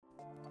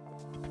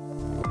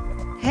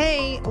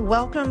everybody.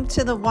 Welcome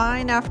to the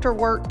Wine After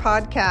Work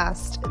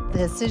podcast.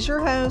 This is your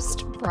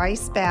host,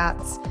 Bryce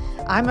Batts.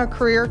 I'm a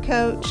career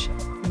coach,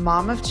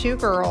 mom of two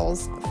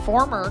girls,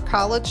 former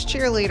college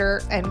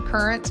cheerleader, and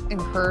current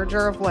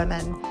encourager of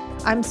women.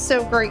 I'm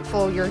so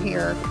grateful you're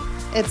here.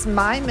 It's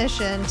my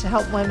mission to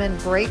help women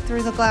break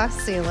through the glass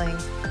ceiling,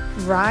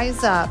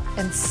 rise up,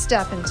 and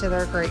step into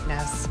their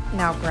greatness.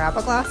 Now grab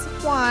a glass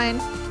of wine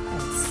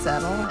and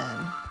settle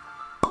in.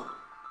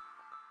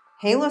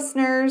 Hey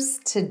listeners,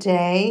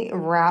 today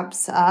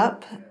wraps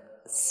up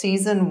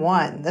season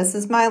 1. This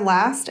is my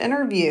last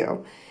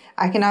interview.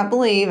 I cannot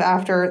believe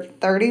after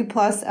 30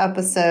 plus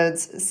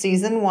episodes,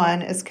 season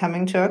 1 is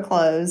coming to a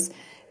close,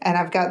 and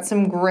I've got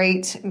some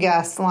great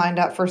guests lined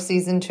up for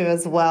season 2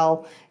 as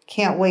well.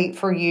 Can't wait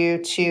for you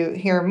to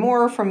hear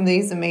more from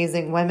these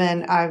amazing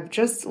women. I've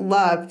just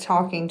loved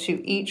talking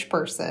to each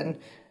person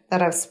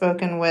that I've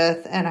spoken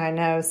with, and I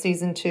know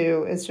season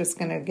 2 is just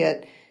going to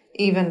get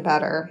even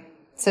better.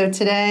 So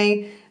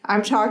today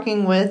I'm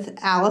talking with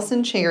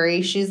Allison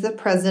Cherry. She's the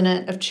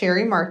president of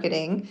Cherry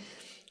Marketing,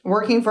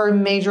 working for a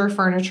major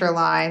furniture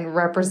line,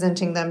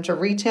 representing them to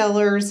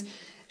retailers.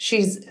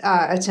 She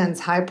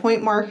attends High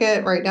Point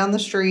Market right down the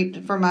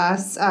street from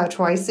us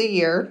twice a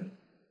year,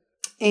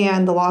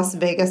 and the Las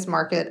Vegas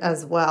market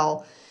as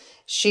well.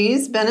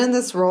 She's been in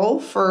this role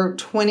for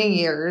 20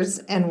 years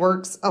and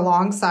works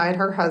alongside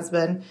her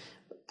husband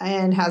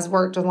and has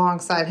worked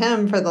alongside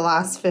him for the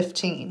last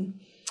 15.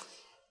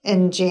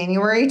 In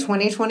January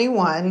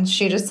 2021,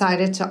 she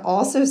decided to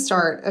also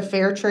start a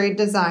fair trade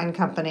design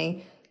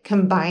company,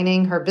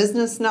 combining her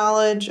business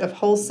knowledge of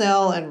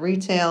wholesale and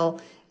retail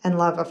and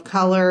love of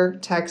color,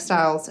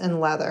 textiles, and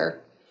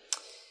leather.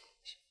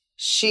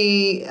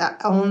 She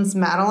owns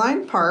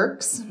Madeline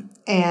Parks,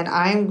 and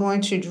I'm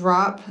going to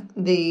drop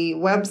the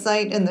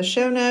website in the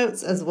show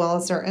notes as well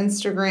as her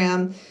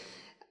Instagram.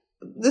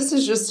 This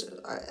is just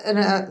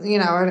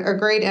a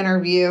great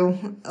interview.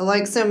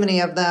 Like so many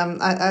of them,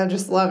 I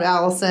just loved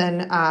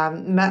Allison.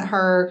 Met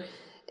her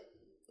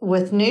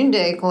with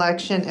Noonday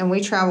Collection, and we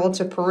traveled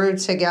to Peru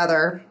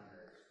together.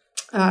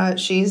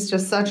 She's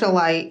just such a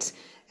light,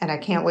 and I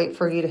can't wait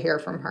for you to hear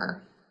from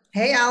her.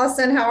 Hey,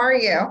 Allison, how are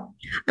you?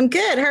 I'm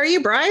good. How are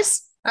you,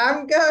 Bryce?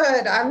 I'm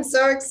good. I'm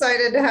so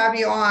excited to have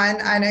you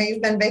on. I know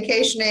you've been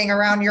vacationing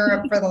around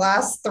Europe for the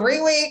last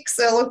 3 weeks.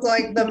 It looked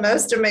like the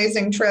most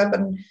amazing trip,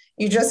 and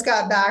you just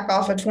got back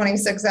off a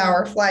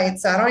 26-hour flight.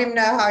 So I don't even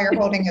know how you're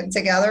holding it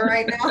together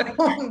right now,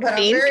 but I'm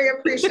very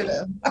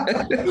appreciative.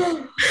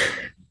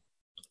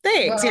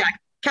 Thanks. Yeah.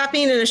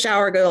 Caffeine in a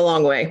shower go a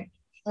long way.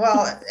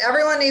 Well,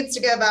 everyone needs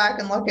to go back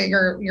and look at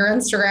your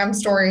Instagram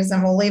stories,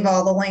 and we'll leave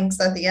all the links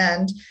at the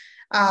end.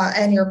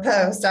 And your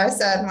post. I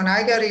said, when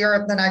I go to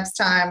Europe the next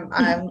time,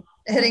 I'm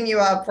hitting you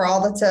up for all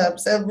the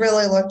tips. It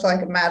really looked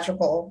like a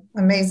magical,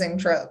 amazing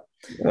trip.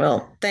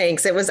 Well,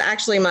 thanks. It was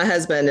actually my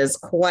husband is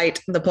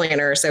quite the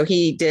planner. So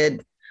he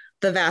did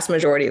the vast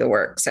majority of the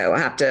work. So I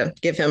have to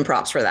give him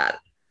props for that.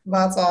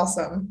 That's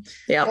awesome.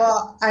 Yeah.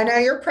 Well, I know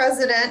you're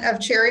president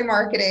of Cherry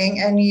Marketing,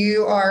 and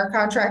you are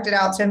contracted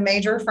out to a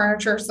major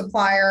furniture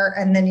supplier.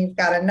 And then you've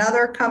got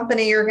another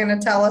company you're going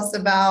to tell us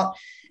about.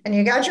 And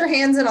you got your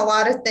hands in a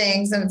lot of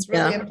things, and it's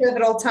really a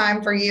pivotal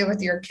time for you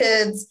with your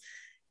kids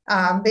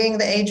being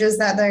the ages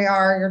that they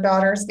are. Your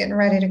daughter's getting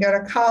ready to go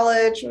to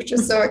college, which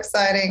is so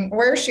exciting.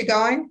 Where is she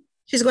going?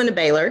 She's going to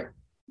Baylor.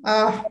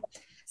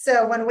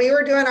 So when we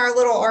were doing our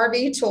little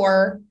RV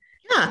tour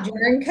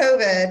during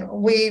COVID,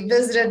 we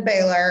visited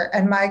Baylor,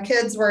 and my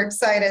kids were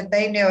excited.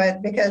 They knew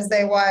it because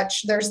they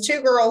watched. There's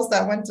 2 girls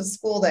that went to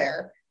school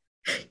there.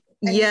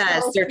 And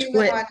yes, they're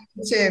twins. On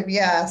YouTube,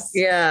 yes.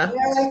 Yeah. And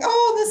they're like,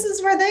 oh, this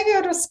is where they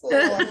go to school.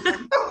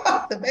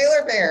 The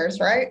Baylor Bears,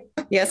 right?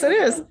 Yes, it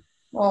is.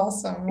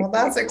 Awesome. Well,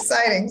 that's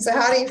exciting. So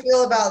how do you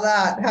feel about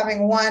that,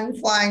 having one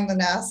flying the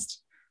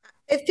nest?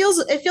 It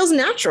feels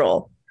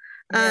natural.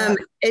 Yeah.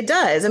 It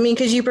does. I mean,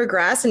 because you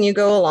progress and you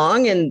go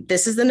along, and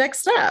this is the next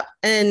step.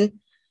 And,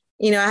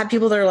 I have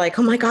people that are like,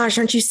 oh my gosh,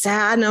 aren't you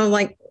sad? And I'm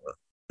like,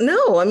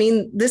 no, I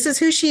mean, this is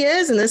who she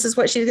is, and this is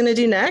what she's going to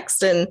do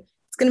next. And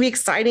it's going to be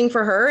exciting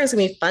for her. It's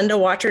going to be fun to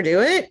watch her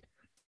do it.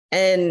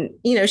 And,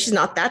 she's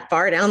not that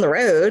far down the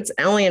road. It's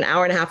only an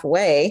hour and a half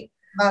away.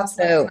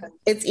 So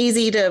it's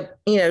easy to,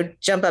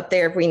 jump up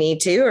there if we need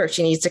to, or if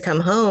she needs to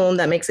come home,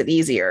 that makes it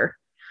easier.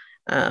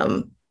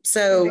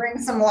 So bring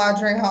some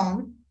laundry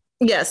home.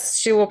 Yes,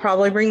 she will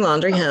probably bring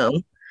laundry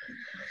home.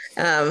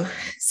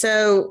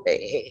 So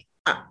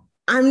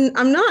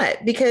I'm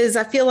not, because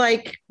I feel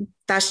like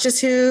that's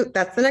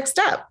the next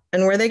step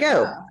and where they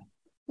go.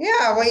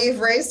 Yeah, well,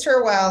 you've raised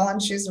her well,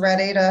 and she's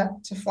ready to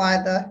fly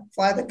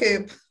the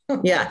coop.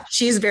 Yeah,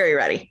 she's very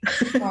ready.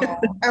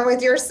 And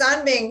with your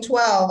son being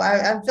 12,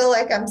 I feel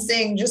like I'm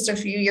seeing just a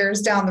few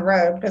years down the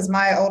road, because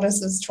my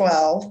oldest is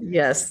 12.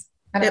 Yes,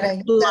 and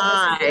it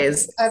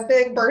flies. A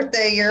big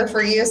birthday year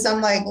for you. So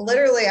I'm like,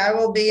 literally, I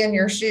will be in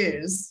your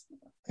shoes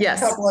in a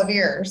couple of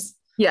years.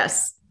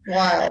 Yes.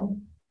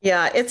 Wild.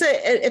 Yeah,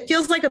 it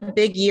feels like a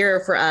big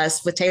year for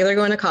us with Taylor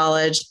going to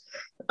college.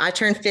 I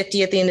turned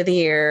 50 at the end of the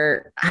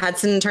year.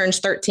 Hudson turns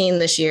 13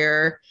 this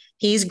year.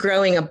 He's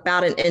growing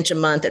about an inch a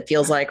month, it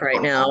feels like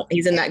right now.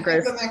 He's in that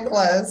growth. Keep them in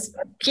clothes.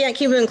 Can't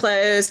keep him in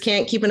clothes,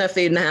 can't keep enough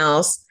food in the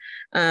house.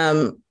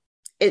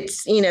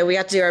 It's, we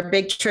got to do our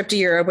big trip to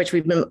Europe, which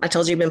I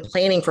told you, we've been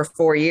planning for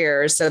 4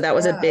 years. So that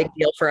was a big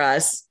deal for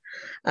us.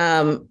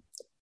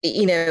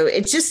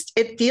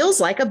 It feels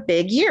like a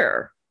big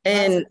year.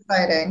 And that's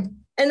exciting.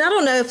 And I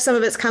don't know if some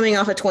of it's coming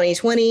off of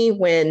 2020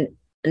 when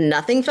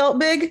nothing felt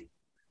big.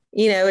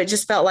 It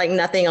just felt like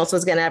nothing else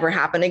was going to ever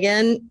happen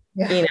again.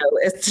 Yeah.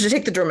 It's to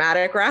take the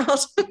dramatic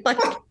route. Like,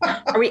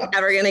 are we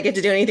ever going to get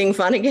to do anything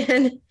fun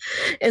again?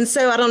 And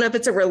so I don't know if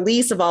it's a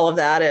release of all of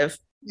that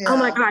oh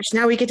my gosh,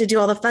 now we get to do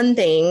all the fun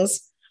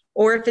things,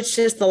 or if it's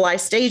just the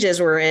life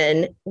stages we're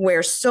in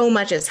where so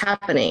much is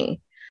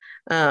happening.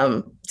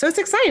 So it's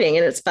exciting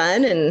and it's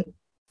fun and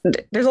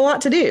there's a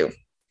lot to do.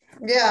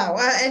 Yeah.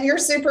 Well, and you're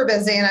super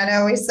busy. And I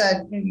know you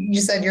said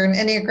you're an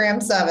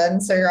Enneagram 7.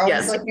 So you're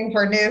always looking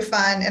for new,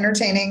 fun,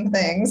 entertaining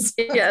things.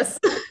 Yes.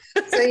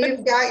 So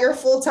you've got your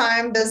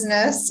full-time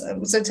business.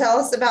 So tell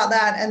us about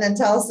that. And then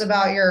tell us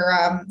about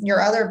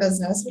your other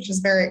business, which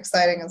is very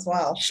exciting as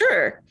well.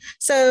 Sure.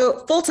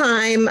 So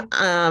full-time,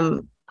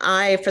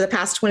 I, for the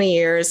past 20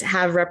 years,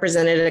 have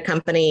represented a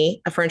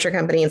furniture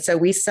company. And so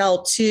we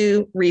sell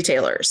to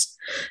retailers.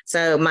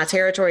 So my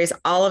territory is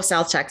all of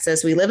South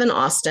Texas. We live in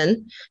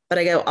Austin, but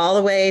I go all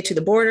the way to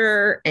the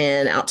border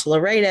and out to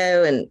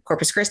Laredo and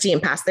Corpus Christi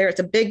and past there.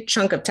 It's a big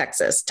chunk of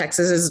Texas.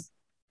 Texas is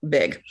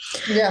big.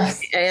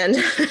 Yes.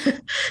 And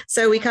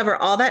so we cover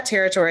all that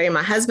territory. And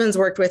my husband's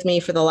worked with me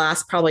for the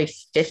last probably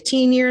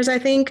 15 years, I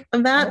think,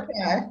 of that.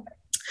 Okay.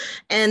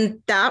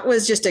 And that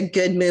was just a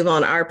good move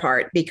on our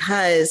part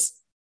because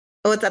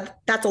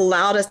that's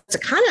allowed us to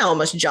kind of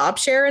almost job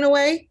share in a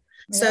way.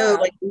 Yeah. So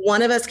like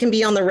one of us can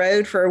be on the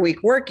road for a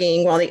week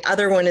working while the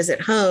other one is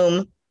at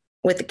home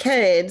with the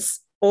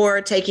kids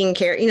or taking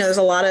care. There's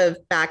a lot of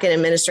back end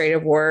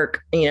administrative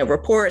work,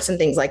 reports and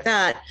things like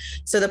that.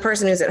 So the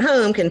person who's at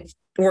home can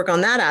work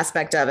on that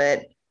aspect of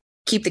it,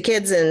 keep the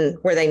kids in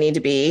where they need to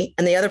be.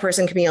 And the other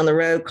person can be on the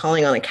road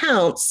calling on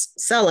accounts,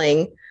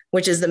 selling,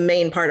 which is the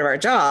main part of our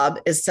job,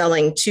 is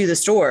selling to the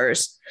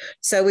stores.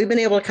 So we've been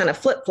able to kind of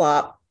flip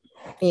flop.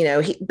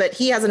 But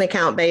he has an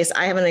account base.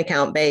 I have an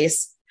account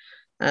base.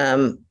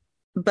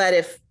 But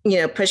if,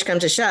 push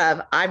comes to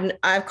shove,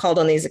 I've called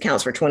on these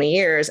accounts for 20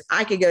 years.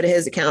 I could go to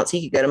his accounts.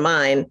 He could go to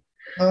mine.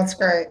 Oh, that's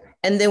great.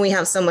 And then we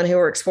have someone who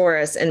works for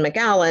us in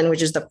McAllen,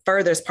 which is the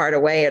furthest part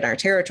away in our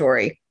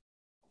territory.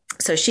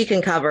 So she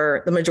can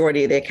cover the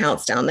majority of the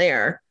accounts down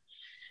there.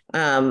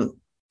 And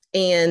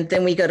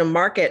then we go to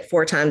market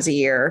 4 times a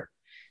year.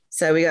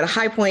 So we go to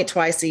High Point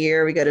twice a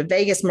year. We go to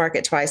Vegas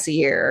market twice a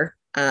year.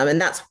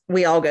 And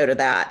we all go to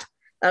that.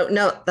 Oh,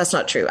 no, that's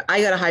not true.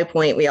 I go to High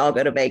Point. We all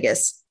go to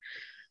Vegas.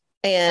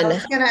 And I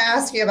was going to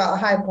ask you about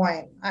High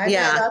Point. I know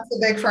that's a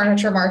big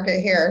furniture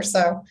market here.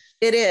 So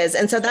it is.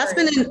 And so that's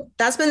been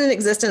in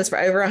existence for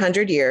over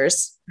 100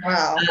 years.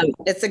 Wow.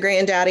 It's the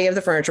granddaddy of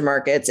the furniture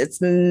markets. It's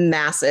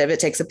massive. It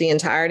takes up the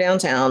entire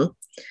downtown.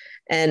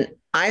 And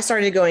I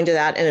started going to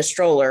that in a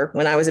stroller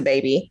when I was a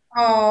baby.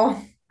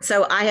 Oh,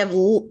 so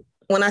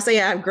when I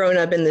say I've grown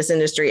up in this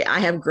industry, I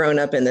have grown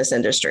up in this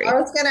industry. I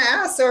was going to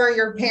ask, so are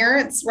your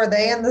parents, were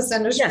they in this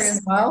industry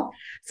as well?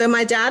 So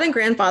my dad and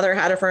grandfather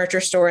had a furniture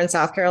store in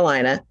South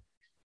Carolina.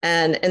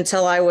 And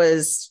until I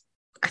was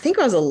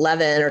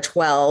 11 or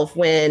 12,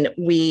 when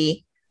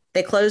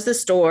they closed the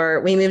store,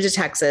 we moved to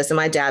Texas and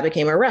my dad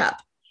became a rep.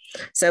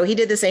 So he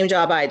did the same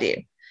job I do.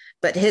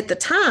 But at the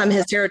time,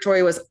 his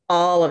territory was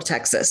all of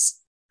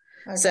Texas.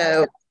 Okay.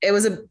 So it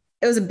was a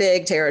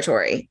big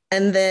territory.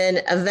 And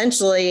then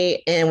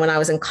eventually, and when I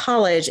was in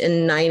college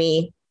in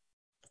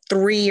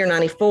 93 or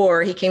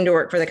 94, he came to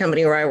work for the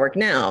company where I work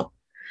now.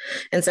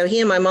 And so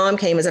he and my mom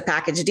came as a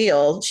package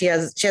deal. She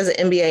has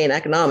an MBA in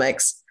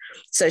economics.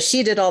 So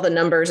she did all the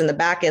numbers and the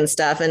back end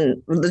stuff.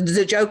 And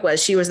the joke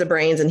was she was the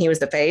brains and he was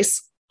the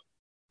face.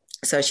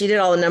 So she did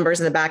all the numbers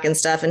and the back end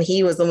stuff. And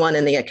he was the one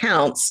in the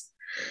accounts.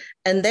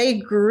 And they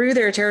grew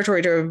their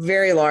territory to a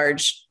very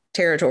large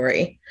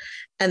territory.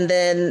 And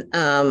then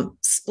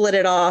split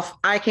it off.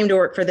 I came to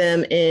work for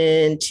them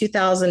in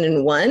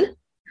 2001.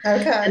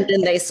 Okay. And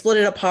then they split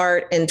it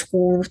apart in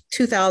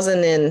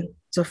 2000 and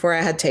before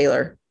I had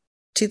Taylor.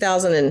 It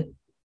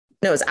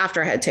was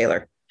after I had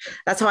Taylor.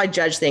 That's how I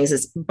judge things,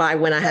 is by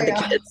when I had the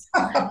kids.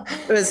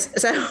 It was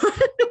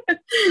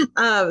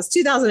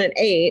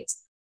 2008.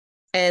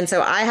 And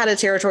so I had a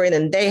territory and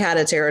then they had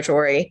a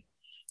territory.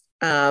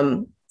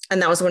 And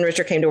that was when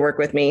Richard came to work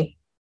with me.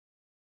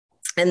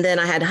 And then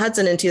I had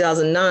Hudson in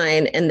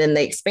 2009, and then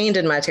they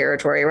expanded my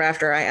territory right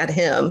after I had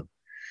him.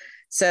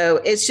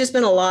 So it's just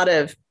been a lot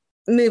of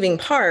moving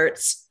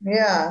parts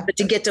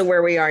to get to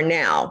where we are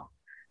now.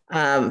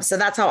 So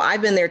that's how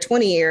I've been there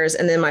 20 years.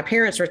 And then my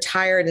parents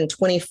retired in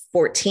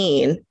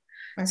 2014.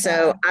 Okay.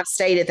 So I've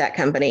stayed at that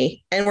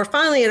company. And we're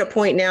finally at a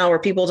point now where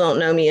people don't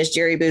know me as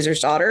Jerry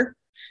Boozer's daughter.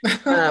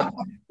 I'm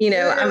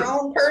your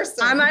own person.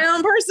 I'm my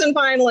own person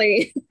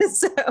finally.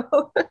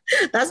 So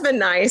that's been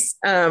nice.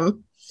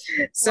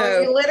 Well,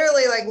 So you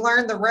literally like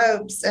learned the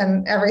ropes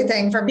and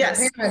everything from your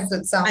yes, parents,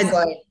 it sounds I,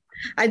 like.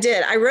 I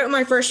did. I wrote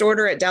my first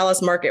order at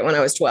Dallas Market when I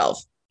was 12.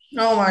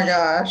 Oh my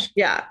gosh.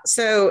 Yeah.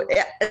 So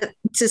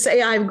to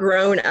say I've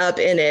grown up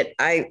in it,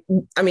 I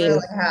mean,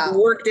 Really have.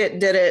 worked it,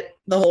 did it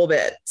the whole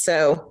bit.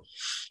 So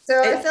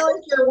So I it, feel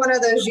like you're one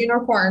of those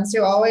unicorns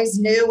who always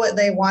knew what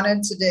they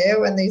wanted to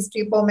do. And these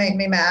people make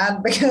me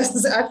mad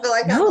because I feel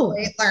like I'm a no,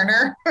 late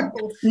learner.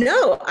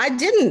 no, I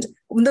didn't.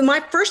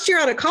 My first year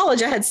out of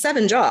college, I had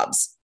 7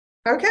 jobs.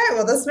 Okay,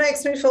 well, this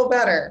makes me feel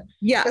better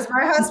Yeah. because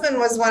my husband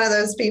was one of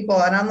those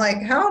people. And I'm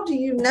like, how do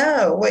you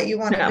know what you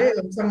want to No,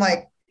 do from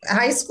like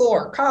high school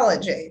or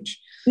college age?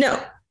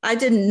 no, I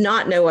did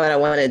not know what I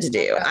wanted to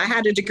do. Okay. I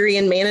had a degree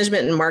in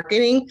management and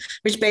marketing,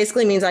 which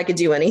basically means I could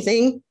do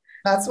anything.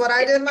 That's what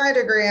I did my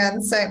degree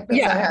in, same because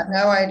I Yeah, had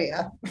no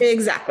idea.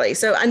 exactly.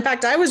 So, in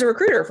fact, I was a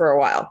recruiter for a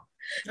while.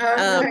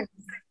 Oh, Um,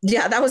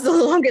 yeah, that was the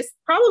longest,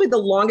 probably the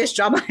longest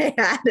job I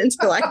had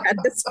until I had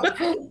this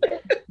one.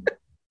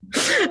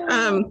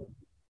 um,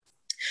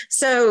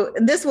 so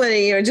this one,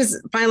 just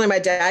finally my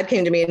dad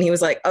came to me and he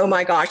was like, "Oh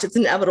my gosh, it's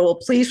inevitable.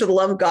 Please, for the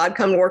love of God,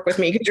 come work with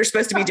me because you're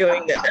supposed to be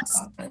doing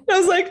this." I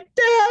was like,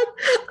 "Dad,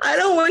 I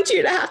don't want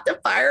you to have to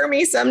fire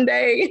me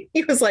someday."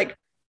 He was like,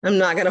 "I'm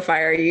not going to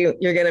fire you.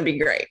 You're going to be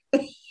great."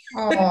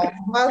 Oh,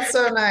 that's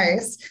so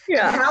nice.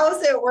 Yeah. And how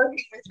is it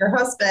working with your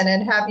husband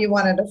and have you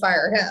wanted to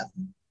fire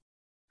him?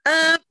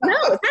 No,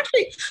 it's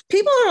actually,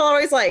 people are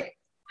always like,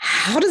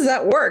 "How does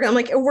that work?" I'm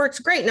like, "It works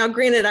great." Now,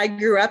 granted, I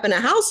grew up in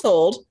a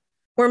household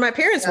where my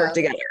parents worked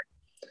together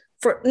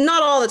for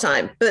not all the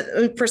time,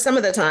 but for some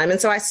of the time.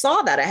 And so I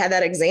saw that. I had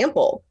that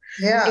example.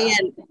 Yeah.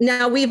 And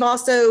now we've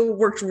also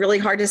worked really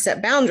hard to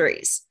set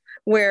boundaries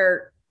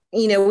where,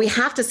 we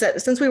have to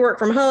set, since we work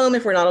from home,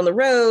 if we're not on the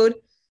road,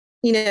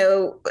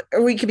 or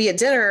we could be at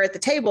dinner at the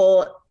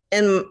table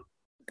and,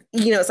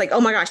 it's like, "Oh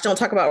my gosh, don't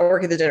talk about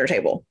work at the dinner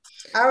table."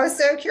 I was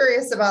so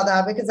curious about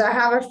that because I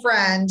have a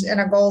friend in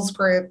a goals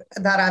group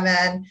that I'm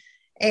in,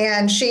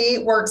 and she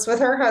works with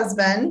her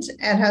husband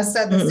and has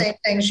said the same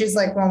thing. She's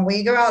like, when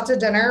we go out to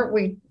dinner,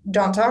 we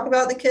don't talk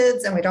about the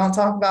kids and we don't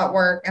talk about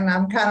work. And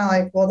I'm kind of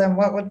like, well, then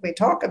what would we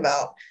talk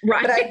about?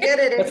 Right. But I get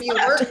it. If you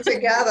work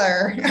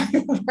together,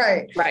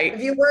 right. Right.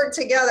 If you work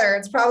together,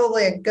 it's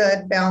probably a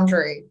good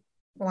boundary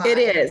line. It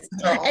is.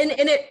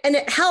 And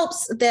it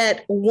helps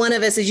that one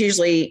of us is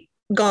usually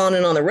gone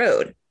and on the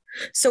road.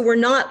 So we're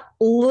not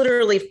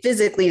literally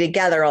physically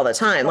together all the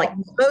time. Like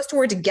most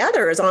we're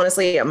together is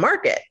honestly a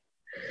market,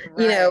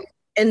 Right.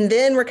 and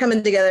then we're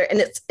coming together and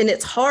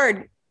it's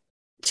hard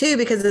too,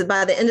 because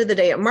by the end of the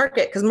day at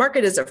market, because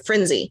market is a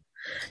frenzy,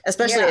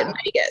 especially at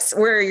Vegas,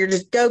 where you're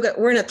just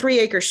we're in a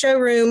 3-acre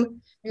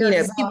showroom.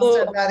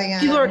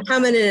 People are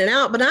coming in and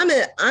out, but I'm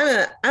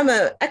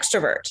a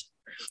extrovert.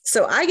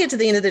 So I get to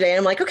the end of the day and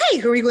I'm like, "Okay,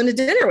 who are we going to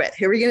dinner with?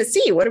 Who are we going to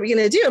see? What are we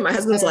going to do?" And my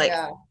husband's like,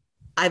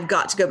 "I've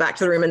got to go back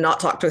to the room and not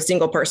talk to a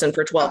single person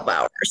for 12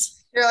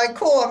 hours. You're like,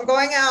 "Cool, I'm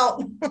going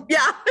out."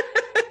 Yeah.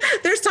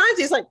 There's times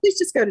he's like, "Please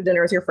just go to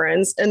dinner with your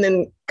friends and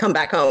then come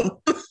back home."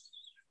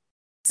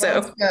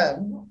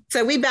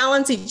 So we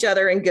balance each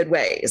other in good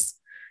ways.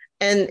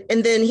 And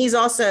then he's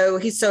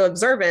so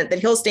observant that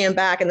he'll stand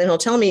back and then he'll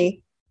tell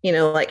me,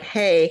 like,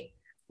 "Hey,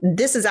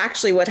 this is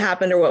actually what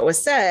happened or what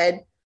was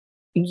said.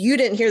 You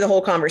didn't hear the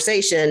whole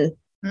conversation.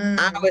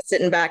 I was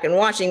sitting back and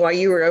watching while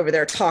you were over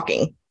there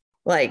talking."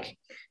 Like,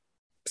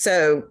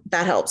 so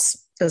that helps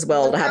as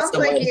well to have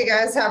someone. Sounds like you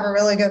guys have a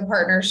really good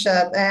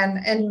partnership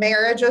and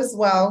marriage as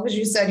well, because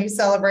you said you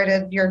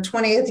celebrated your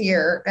 20th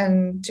year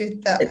in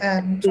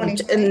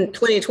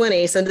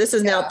 2020. So this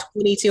is now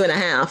 22 and a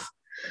half.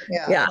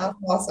 Yeah. That's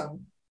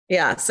awesome.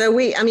 Yeah. So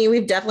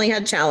we've definitely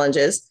had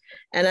challenges.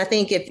 And I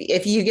think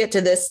if you get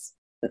to this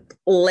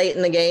late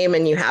in the game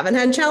and you haven't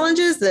had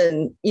challenges,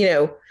 then,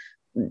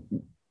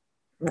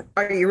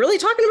 are you really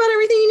talking about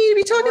everything you need to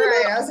be talking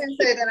about? I was going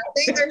to say that I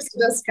think there's a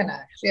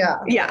disconnect. Yeah.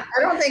 Yeah.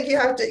 I don't think you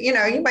have to, you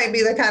might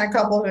be the kind of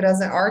couple who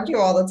doesn't argue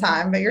all the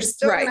time, but you're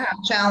still going to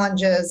have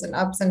challenges and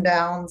ups and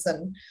downs.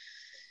 And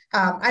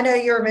I know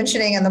you were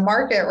mentioning in the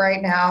market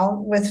right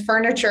now with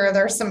furniture,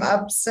 there's some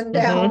ups and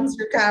downs.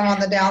 You're kind of on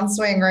the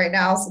downswing right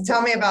now. So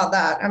tell me about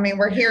that. I mean,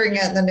 we're hearing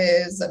it in the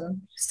news.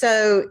 And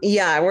so,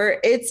 yeah,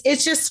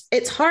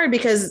 it's hard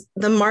because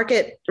the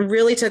market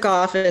really took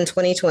off in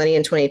 2020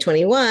 and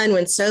 2021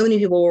 when so many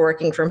people were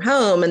working from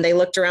home and they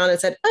looked around and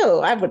said,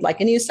 "Oh, I would like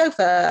a new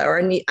sofa," or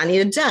I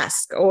need a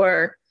desk,"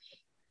 or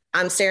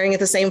 "I'm staring at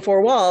the same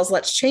 4 walls.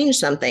 Let's change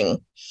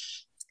something."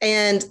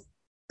 And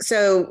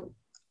so,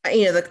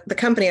 the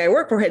company I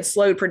work for had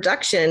slowed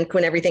production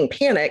when everything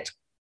panicked.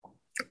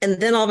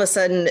 And then all of a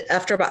sudden,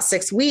 after about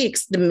 6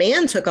 weeks,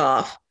 demand took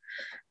off.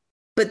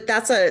 But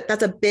that's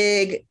a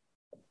big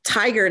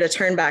tiger to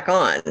turn back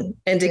on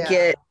and to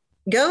get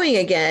going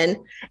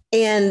again.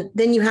 And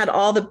then you had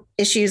all the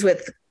issues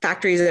with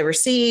factories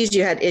overseas.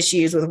 You had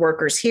issues with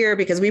workers here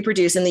because we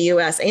produce in the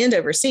US and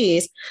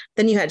overseas.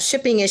 Then you had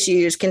shipping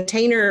issues.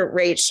 Container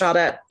rates shot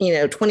up,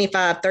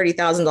 $25,000,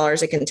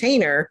 $30,000 a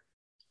container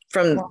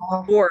from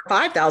 $4,000 or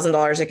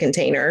 $5,000 a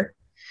container.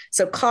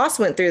 So costs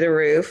went through the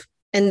roof.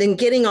 And then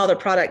getting all the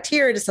product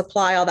here to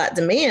supply all that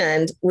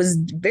demand was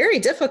very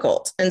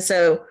difficult. And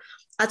so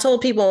I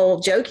told people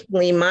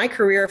jokingly, my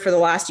career for the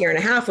last year and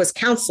a half was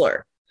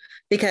counselor,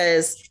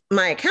 because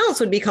my accounts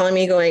would be calling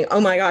me going,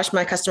 oh my gosh,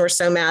 my customer's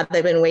so mad.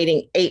 They've been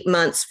waiting 8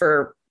 months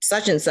for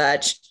such and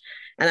such.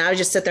 And I would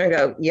just sit there and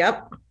go,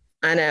 yep,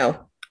 I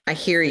know. I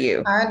hear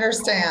you. I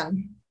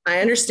understand.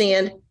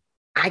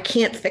 I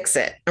can't fix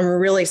it. I'm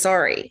really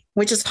sorry,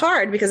 which is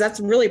hard because that's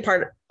really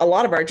a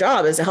lot of our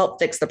job is to help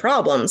fix the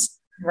problems.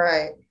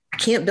 Right. I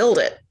can't build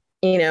it.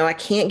 I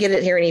can't get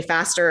it here any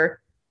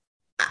faster.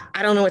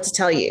 I don't know what to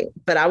tell you,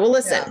 but I will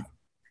listen. Yeah.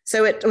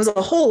 So it was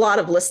a whole lot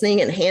of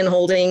listening and hand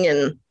holding,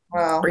 and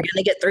wow, we're going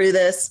to get through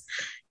this.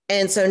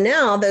 And so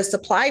now those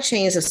supply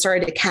chains have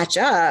started to catch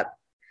up.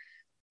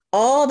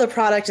 All the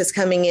product is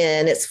coming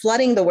in. It's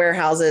flooding the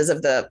warehouses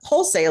of the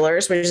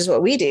wholesalers, which is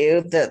what we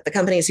do, the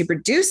companies who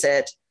produce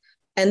it.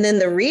 And then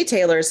the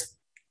retailers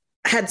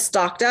had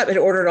stocked up, had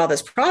ordered all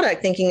this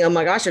product thinking, oh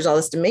my gosh, there's all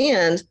this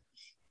demand.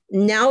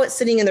 Now it's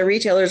sitting in the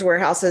retailers'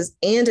 warehouses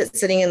and it's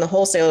sitting in the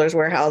wholesalers'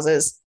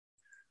 warehouses,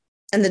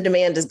 and the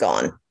demand is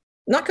gone.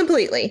 Not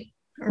completely,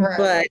 right,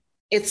 but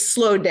it's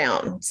slowed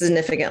down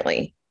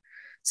significantly.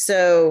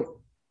 So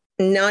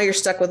now you're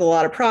stuck with a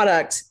lot of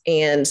product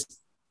and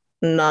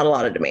not a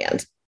lot of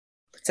demand.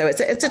 So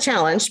it's a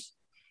challenge.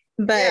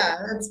 But yeah,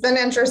 it's been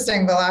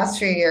interesting the last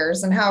few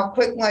years and how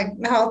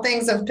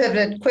things have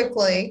pivoted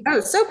quickly.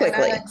 Oh, so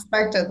quickly. And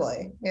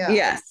unexpectedly.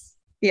 Yeah.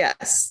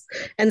 Yes.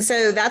 And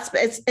so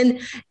the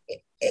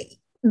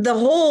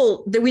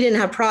whole that we didn't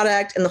have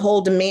product and the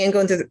whole demand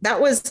going through that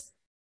was,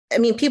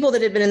 people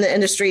that had been in the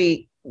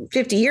industry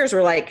 50 years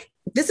were like,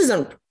 this is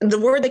the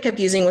word they kept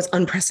using was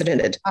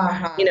unprecedented.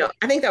 Uh-huh.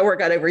 I think that word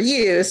got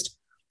overused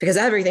because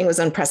everything was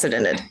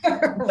unprecedented.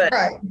 But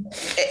right.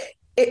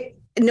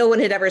 No one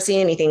had ever seen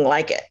anything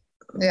like it.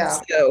 Yeah.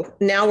 So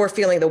now we're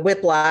feeling the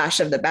whiplash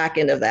of the back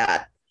end of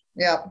that.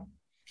 Yep.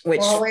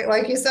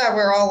 Like you said,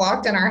 we're all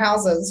locked in our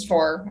houses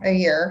for a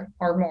year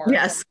or more.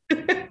 Yes.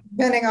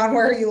 Depending on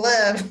where you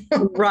live.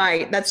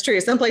 Right. That's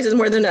true. Some places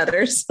more than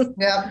others.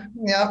 Yep.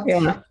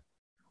 Yeah.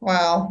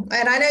 Wow.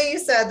 And I know you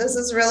said this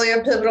is really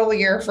a pivotal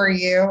year for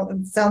you.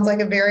 It sounds like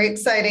a very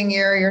exciting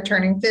year. You're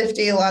turning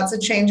 50, lots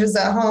of changes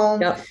at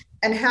home. Yep.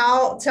 And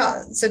tell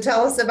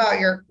us about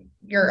your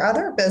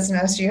other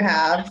business you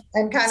have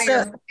and kind of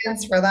your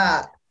plans for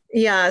that.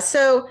 Yeah.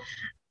 So,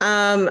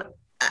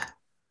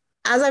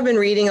 as I've been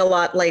reading a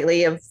lot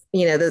lately of,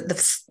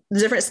 the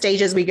different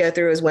stages we go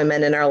through as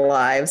women in our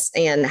lives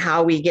and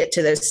how we get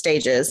to those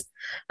stages,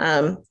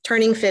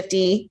 turning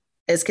 50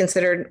 is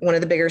considered one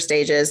of the bigger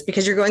stages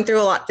because you're going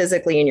through a lot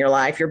physically in your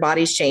life. Your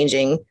body's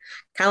changing,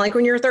 kind of like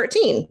when you're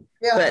 13,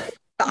 but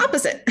the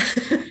opposite.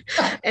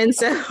 And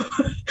so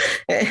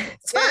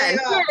it's fun.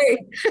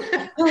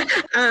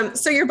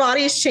 So your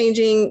body's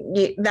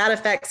changing. That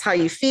affects how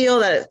you feel.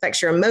 That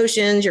affects your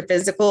emotions, your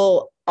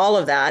physical, all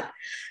of that.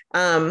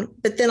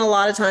 But then a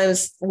lot of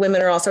times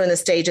women are also in the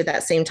stage at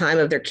that same time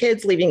of their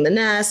kids leaving the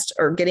nest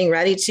or getting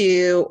ready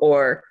to,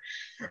 or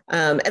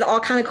it all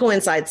kind of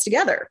coincides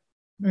together.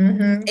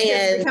 Mm-hmm.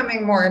 And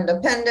becoming more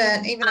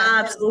independent, even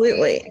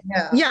absolutely.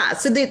 Yeah.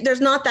 So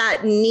there's not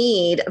that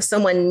need of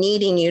someone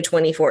needing you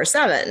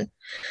 24/7.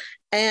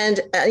 And,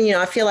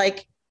 I feel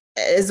like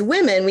as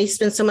women, we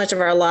spend so much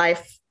of our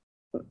life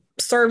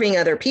serving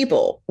other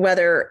people,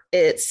 whether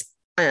it's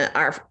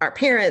our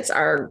parents,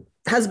 our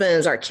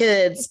husbands, our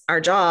kids, our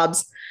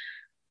jobs.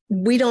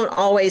 We don't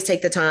always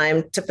take the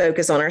time to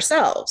focus on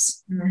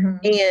ourselves. Mm-hmm.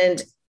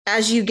 And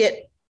as you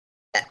get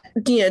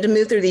to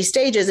move through these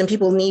stages and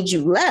people need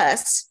you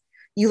less,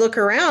 you look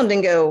around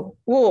and go,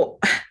 well,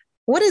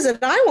 what is it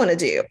I want to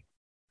do?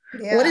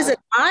 Yeah. What is it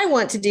I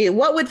want to do?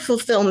 What would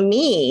fulfill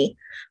me?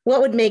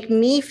 What would make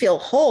me feel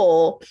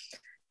whole?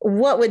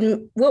 What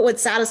would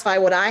satisfy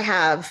what I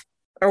have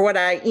or what do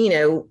I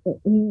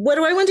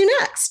want to do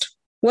next?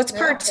 What's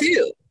part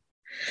two?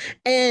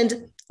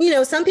 And,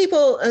 some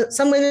people,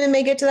 some women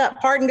may get to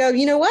that part and go,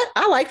 you know what?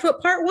 I liked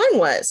what part one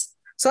was.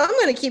 So I'm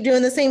going to keep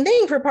doing the same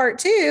thing for part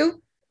two.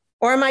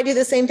 Or I might do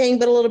the same thing,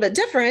 but a little bit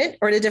different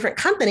or in a different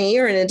company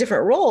or in a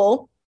different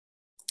role.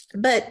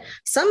 But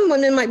some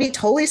women might be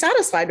totally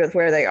satisfied with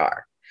where they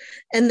are.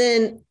 And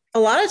then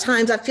a lot of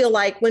times I feel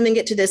like women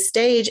get to this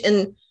stage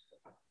and,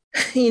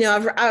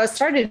 I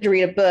started to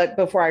read a book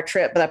before our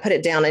trip, but I put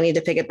it down. I need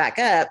to pick it back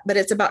up. But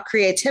it's about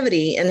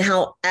creativity and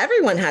how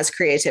everyone has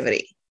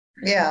creativity.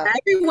 Yeah.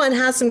 Everyone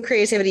has some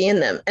creativity in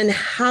them. And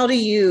how do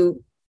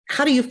you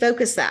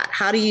focus that?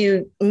 How do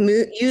you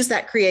use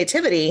that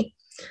creativity?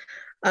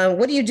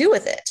 What do you do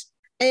with it?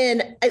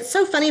 And it's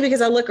so funny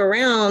because I look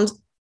around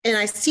and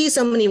I see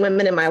so many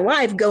women in my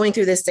life going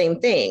through the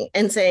same thing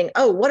and saying,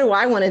 oh, what do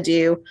I want to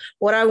do?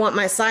 What do I want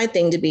my side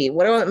thing to be?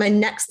 What do I want my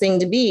next thing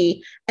to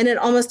be? And it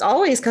almost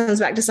always comes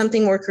back to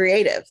something more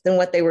creative than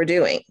what they were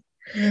doing.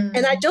 Mm-hmm.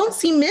 And I don't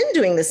see men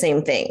doing the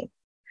same thing.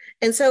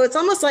 And so it's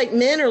almost like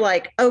men are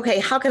like, okay,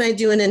 how can I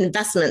do an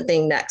investment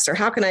thing next? Or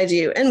how can I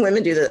do, and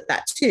women do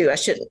that too.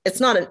 It's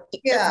not an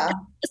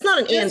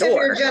and or. If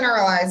you're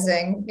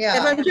generalizing. Yeah.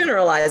 If I'm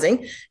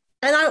generalizing.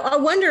 And I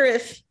wonder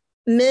if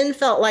men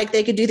felt like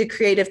they could do the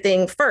creative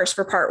thing first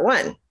for part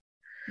one.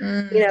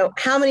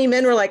 How many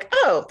men were like,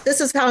 oh,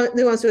 this is how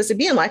I'm supposed to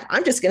be in life.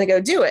 I'm just going to go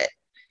do it.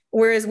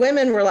 Whereas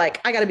women were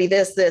like, I got to be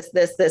this,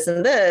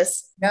 and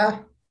this. Yeah.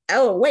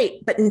 Oh,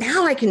 wait, but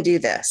now I can do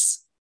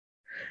this.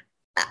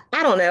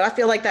 I don't know. I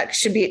feel like that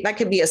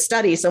could be a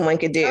study someone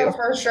could do. Oh,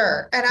 for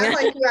sure. And I'm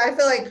like, I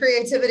feel like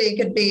creativity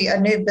could be a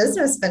new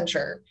business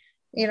venture.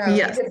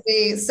 It could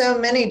be so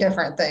many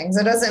different things.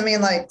 It doesn't mean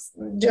like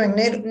doing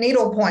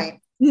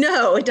needlepoint.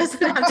 No, it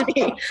doesn't have to be.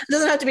 It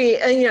doesn't have to be.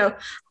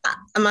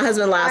 My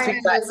husband laughs.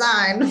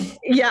 Design.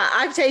 Yeah,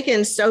 I've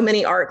taken so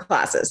many art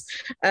classes,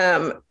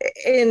 and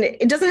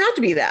it doesn't have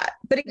to be that,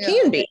 but it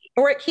can be,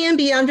 or it can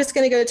be. I'm just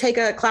going to go take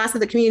a class at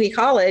the community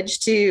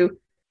college to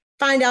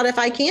find out if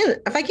I can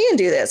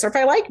do this, or if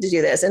I like to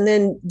do this, and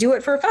then do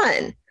it for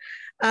fun.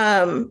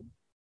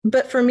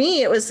 But for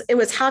me, it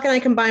was how can I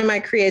combine my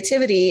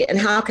creativity and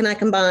how can I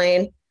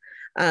combine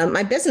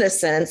my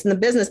business sense and the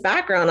business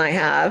background I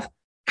have.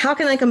 How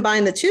can I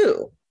combine the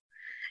two?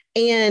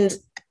 And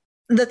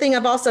the thing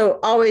I've also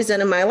always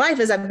done in my life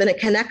is I've been a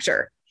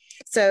connector.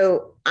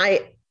 So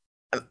I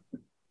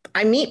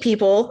meet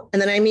people and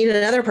then I meet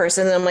another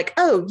person and I'm like,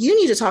 oh, you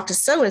need to talk to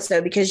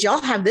so-and-so because y'all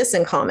have this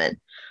in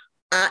common.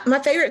 My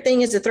favorite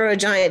thing is to throw a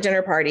giant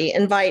dinner party,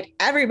 invite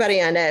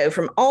everybody I know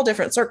from all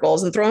different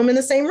circles and throw them in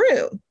the same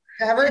room.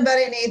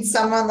 Everybody needs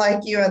someone like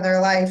you in their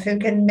life who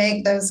can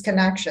make those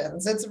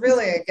connections. It's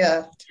really a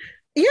gift.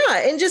 Yeah.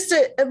 And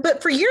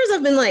but for years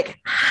I've been like,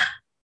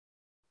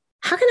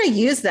 how can I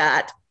use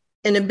that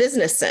in a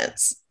business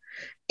sense?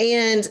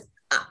 And,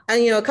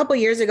 a couple of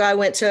years ago,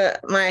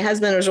 my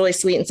husband was really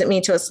sweet and sent me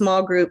to a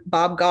small group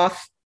Bob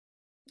Goff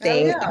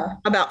thing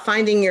about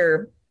finding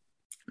your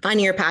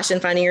passion,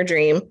 finding your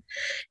dream.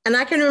 And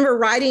I can remember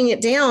writing it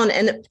down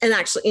and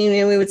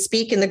actually, we would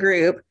speak in the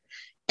group.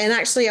 And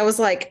actually I was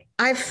like,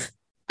 I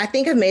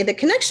think I've made the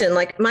connection.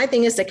 Like my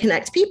thing is to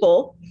connect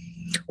people.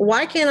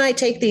 Why can't I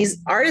take these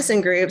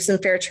artisan groups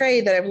and fair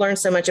trade that I've learned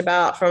so much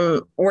about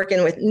from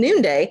working with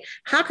Noonday?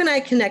 How can I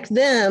connect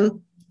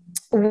them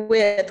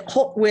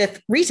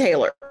with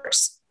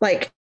retailers?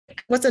 Like,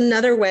 what's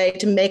another way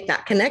to make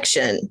that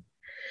connection?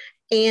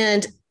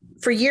 And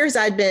for years,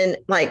 I'd been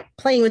like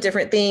playing with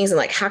different things and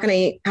like, how can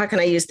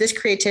I use this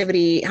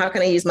creativity? How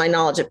can I use my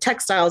knowledge of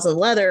textiles and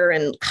leather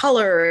and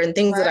color and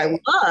things that I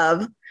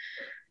love?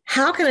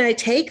 How can I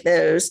take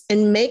those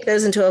and make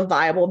those into a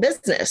viable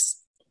business?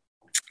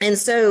 And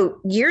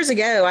so years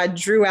ago, I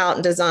drew out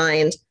and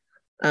designed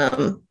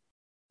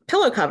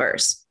pillow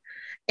covers.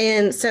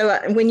 And so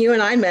when you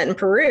and I met in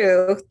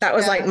Peru, that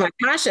was like my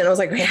passion. I was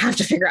like, we have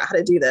to figure out how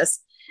to do this.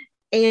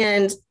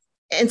 And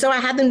so I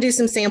had them do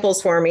some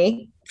samples for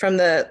me from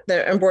the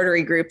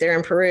embroidery group there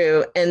in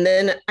Peru. And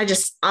then I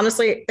just,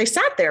 honestly, they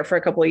sat there for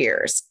a couple of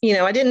years.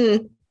 I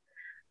didn't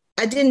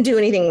do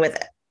anything with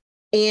it.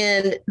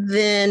 And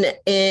then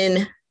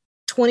in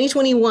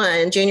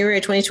 2021, January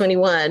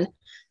 2021,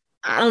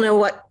 I don't know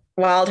what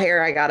wild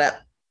hair I got up,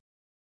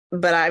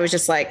 but I was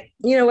just like,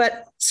 you know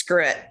what,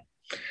 screw it.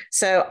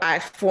 So I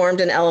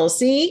formed an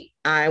LLC.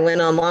 I went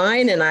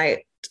online and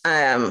I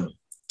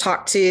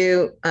talked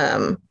to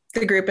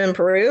the group in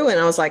Peru and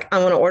I was like, I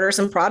want to order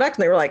some product.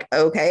 And they were like,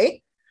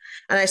 okay.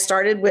 And I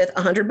started with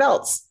 100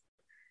 belts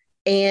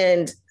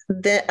and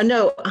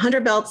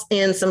 100 belts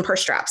and some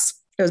purse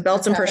straps. It was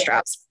belts and purse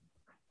straps.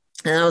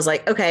 And I was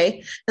like,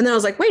 okay. And then I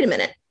was like, wait a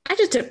minute. I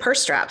just did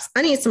purse straps.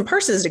 I need some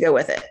purses to go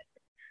with it.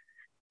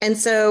 And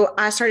so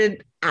I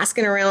started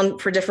asking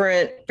around for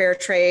different fair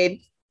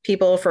trade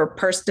people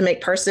to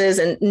make purses,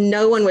 and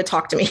no one would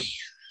talk to me.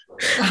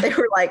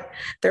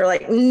 They're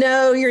like,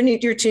 no,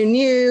 you're too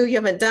new. You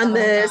haven't done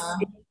this.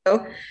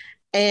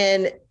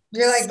 And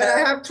you're like, but I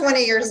have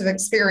 20 years of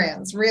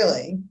experience,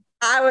 really.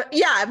 But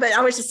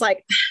I was just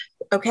like,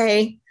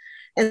 okay.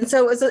 And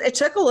so it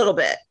took a little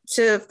bit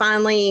to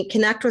finally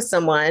connect with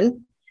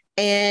someone.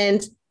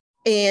 And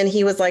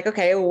he was like,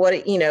 okay,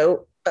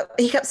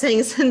 he kept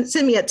saying,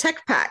 send me a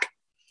tech pack.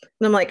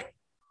 And I'm like,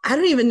 I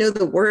don't even know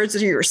the words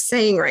that you're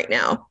saying right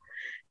now.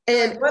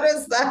 And what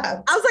is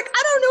that? I was like,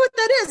 I don't know what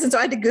that is. And so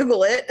I had to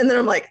Google it. And then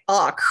I'm like,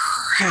 oh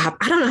crap,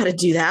 I don't know how to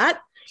do that.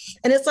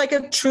 And it's like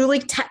a truly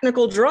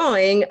technical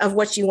drawing of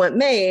what you want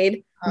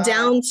made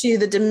down to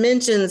the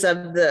dimensions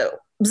of the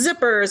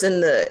zippers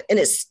and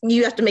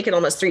you have to make it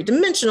almost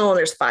 3-dimensional and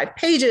there's 5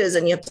 pages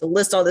and you have to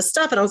list all this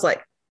stuff. And I was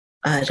like,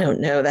 I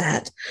don't know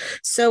that.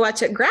 So I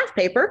took graph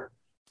paper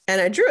and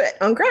I drew it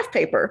on graph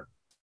paper.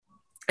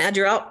 I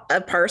drew out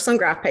a purse on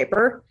graph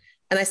paper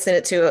and I sent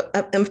it to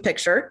a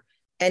picture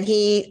and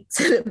he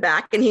sent it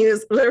back and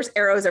there's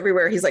arrows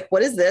everywhere. He's like,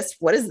 what is this?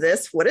 What is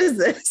this? What is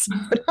this?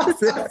 What is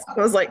this?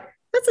 I was like,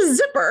 that's a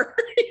zipper.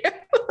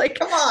 Like,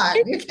 come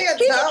on, you can't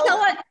tell.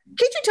 Can't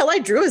you tell I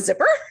drew a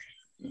zipper?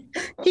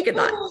 He could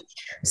not.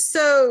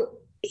 So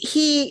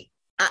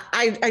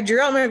I drew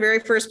out my very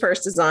first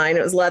purse design.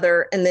 It was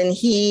leather. And then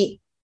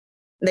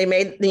they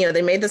made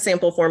the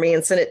sample for me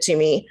and sent it to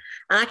me.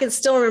 And I can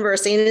still remember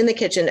standing in the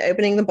kitchen,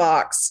 opening the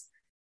box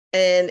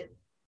and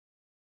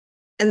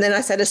then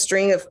I said a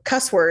string of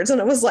cuss words and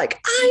I was like,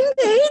 I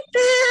made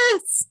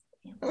this.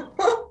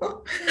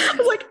 I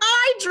was like,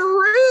 I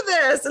drew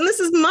this, and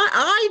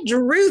I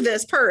drew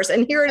this purse,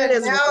 and here it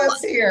is. Now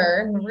it's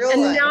here in real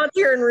life. Now it's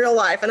here in real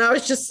life. And I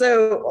was just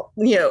so,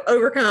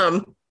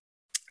 overcome.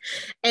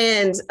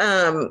 And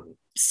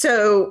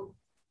so,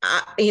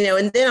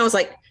 and then I was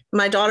like,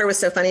 my daughter was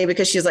so funny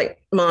because she's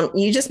like, Mom,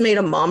 you just made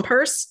a mom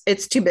purse.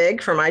 It's too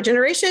big for my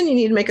generation. You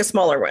need to make a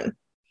smaller one.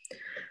 I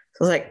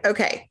was like,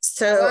 okay.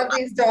 So I love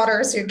these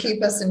daughters who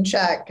keep us in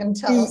check and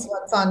tell us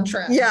what's on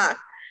trend. Yeah.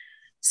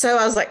 So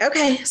I was like,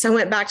 okay. So I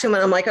went back to him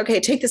and I'm like,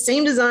 okay, take the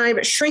same design,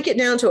 but shrink it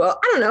down to I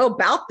don't know,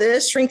 about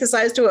this, shrink the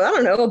size to I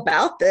don't know,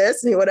 about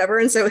this and whatever.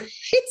 And so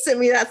he sent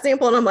me that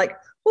sample and I'm like,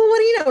 well, what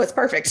do you know? It's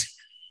perfect.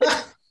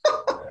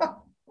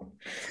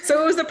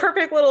 So it was the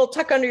perfect little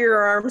tuck under your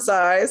arm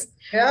size.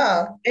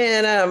 Yeah.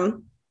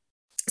 And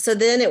so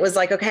then it was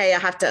like, okay,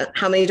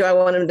 how many do I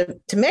want him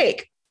to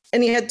make?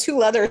 And he had 2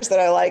 leathers that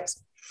I liked.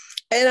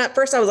 And at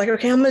first I was like,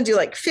 okay, I'm going to do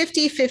like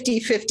 50, 50,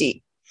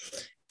 50.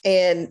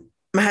 And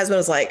my husband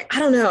was like, I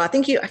don't know. I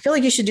feel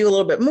like you should do a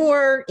little bit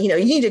more. You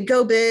need to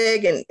go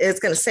big and it's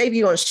going to save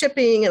you on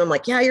shipping. And I'm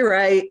like, yeah, you're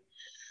right.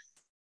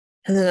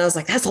 And then I was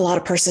like, that's a lot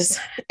of purses.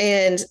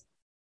 And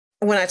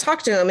when I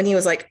talked to him and he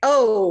was like,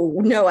 oh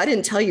no, I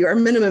didn't tell you, our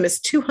minimum is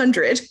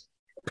 200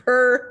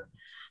 per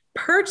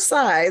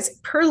size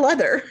per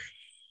leather.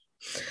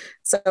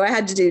 So I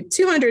had to do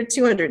 200,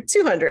 200,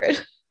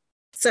 200.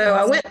 So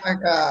I went, oh my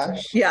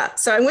gosh. Yeah.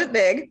 So I went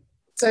big.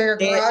 So your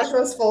garage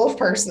was full of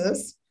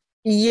purses.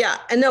 Yeah.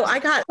 And no,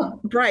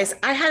 Bryce,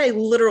 I had a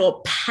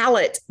literal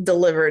pallet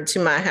delivered to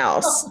my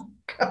house. Oh,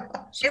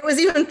 gosh. It was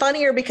even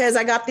funnier because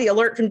I got the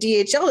alert from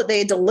DHL that they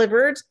had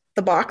delivered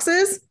the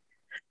boxes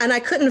and I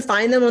couldn't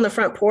find them on the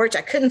front porch.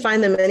 I couldn't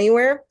find them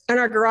anywhere. And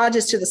our garage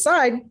is to the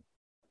side.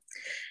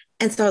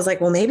 And so I was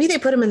like, well, maybe they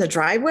put them in the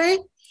driveway.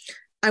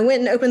 I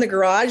went and opened the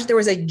garage. There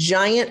was a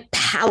giant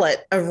pallet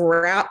of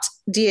wrapped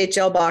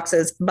DHL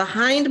boxes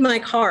behind my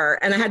car.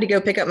 And I had to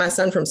go pick up my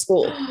son from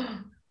school.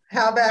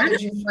 How bad did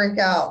you freak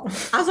out?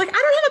 I was like, I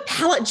don't have a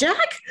pallet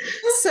jack.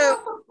 So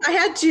I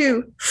had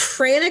to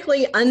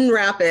frantically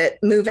unwrap it,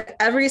 move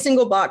every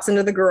single box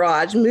into the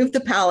garage, move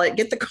the pallet,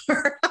 get the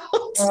car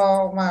out.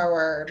 Oh my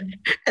word.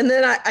 And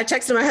then I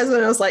texted my husband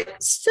and I was like,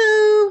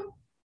 so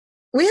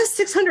we have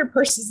 600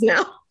 purses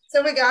now.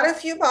 So we got a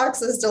few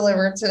boxes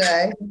delivered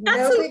today.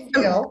 No big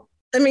deal.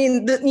 I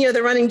mean,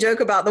 the running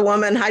joke about the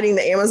woman hiding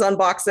the Amazon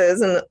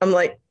boxes. And I'm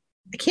like,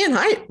 I can't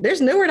hide.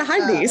 There's nowhere to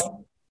hide these.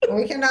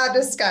 We cannot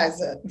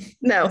disguise it.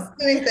 No.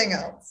 Anything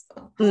else.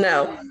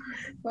 No.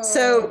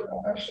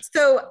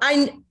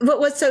 Oh, what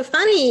was so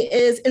funny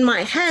is in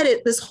my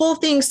head, this whole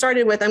thing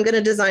started with, I'm going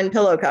to design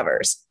pillow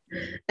covers.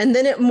 And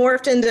then it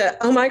morphed into,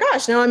 oh my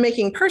gosh, now I'm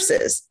making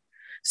purses.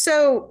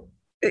 So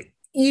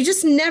you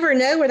just never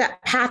know where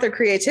that path of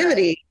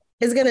creativity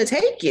is going to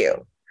take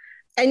you.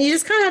 And you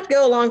just kind of have to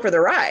go along for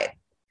the ride.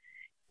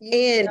 Yeah.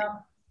 And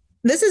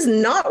this is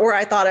not where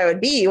I thought I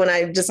would be when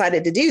I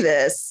decided to do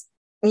this,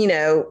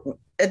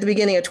 at the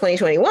beginning of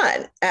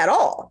 2021 at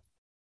all.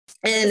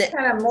 And it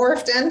kind of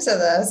morphed into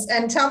this.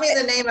 And tell me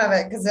the name of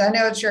it, because I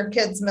know it's your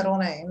kids' middle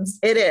names.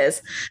 It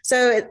is.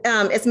 So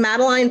it's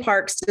Madeline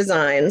Parks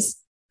Designs.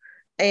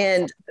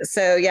 And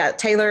so, yeah,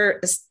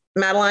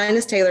 Madeline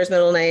is Taylor's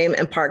middle name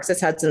and Parks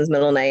is Hudson's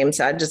middle name.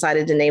 So I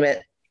decided to name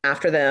it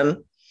after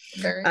them.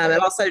 And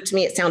also, to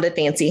me, it sounded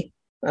fancy.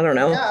 I don't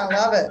know. Yeah, I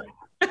love it.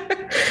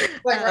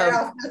 Like right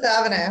off Fifth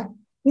Avenue.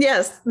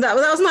 Yes, that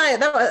was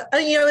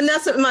and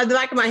that's in the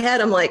back of my head.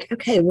 I'm like,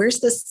 okay, where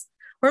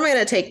am I going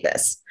to take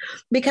this?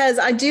 Because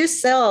I do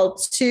sell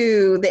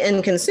to the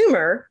end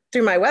consumer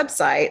through my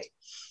website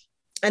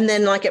and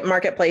then like at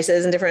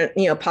marketplaces and different,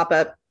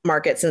 pop-up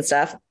markets and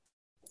stuff.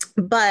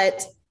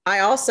 But I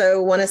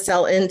also want to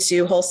sell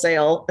into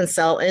wholesale and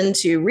sell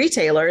into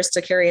retailers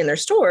to carry in their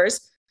stores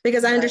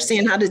because I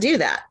understand how to do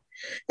that.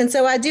 And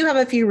so I do have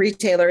a few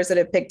retailers that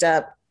have picked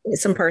up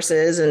some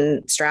purses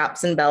and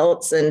straps and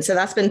belts. And so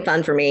that's been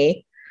fun for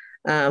me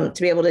to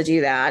be able to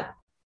do that.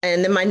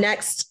 And then my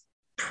next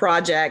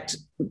project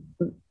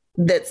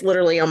that's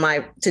literally on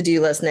my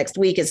to-do list next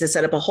week is to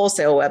set up a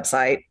wholesale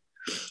website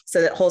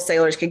so that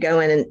wholesalers could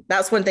go in. And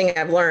that's one thing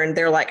I've learned.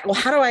 They're like, well,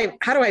 how do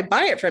I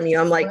buy it from you?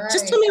 I'm like,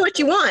 just tell me what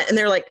you want. And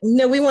they're like,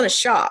 no, we want to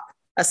shop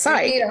a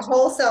site. You need a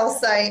wholesale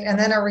site and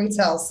then a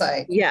retail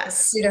site.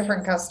 Yes. 2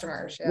 different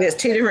customers. Yeah. There's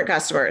 2 different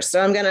customers.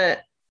 So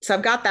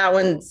I've got that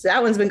one.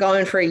 That one's been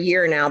going for a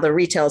year now, the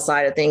retail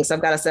side of things. So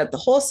I've got to set up the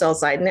wholesale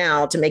side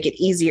now to make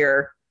it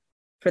easier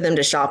for them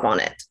to shop on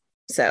it.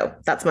 So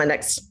that's my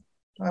next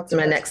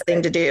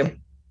thing to do.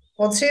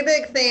 Well, 2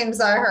 big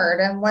themes I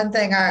heard. And one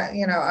thing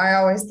I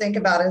always think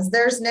about is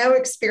there's no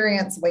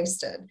experience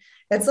wasted.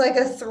 It's like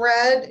a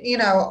thread,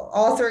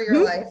 all through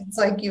your life. It's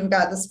like you've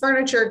got this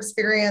furniture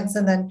experience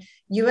and then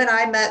you and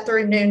I met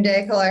through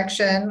Noonday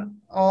Collection,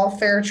 all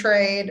fair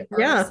trade.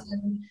 Yeah.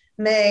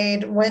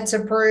 Made, went to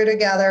Peru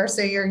together.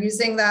 So you're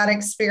using that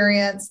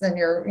experience, then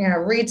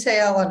your,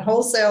 retail and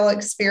wholesale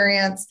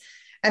experience.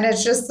 And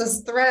it's just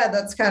this thread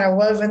that's kind of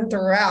woven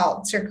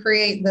throughout to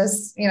create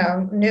this,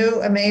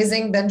 new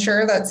amazing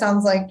venture that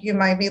sounds like you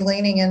might be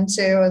leaning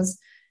into as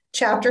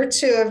chapter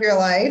 2 of your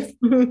life.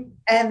 Mhm.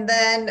 And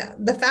then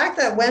the fact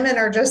that women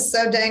are just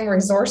so dang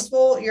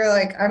resourceful, you're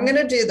like, I'm going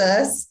to do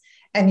this.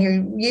 And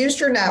you used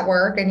your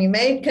network and you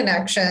made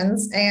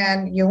connections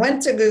and you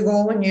went to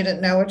Google when you didn't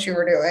know what you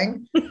were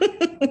doing.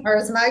 Or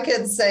as my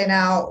kids say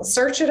now,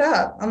 search it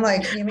up. I'm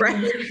like, you mean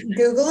Right.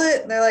 Google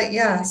it? They're like,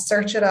 yeah,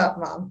 search it up,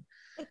 Mom.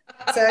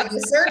 So you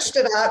searched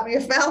it up, you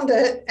found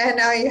it, and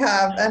now you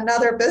have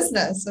another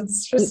business.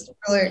 It's just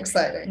really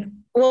exciting.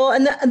 Well,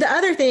 and the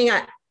other thing,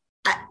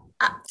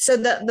 so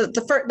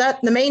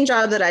the main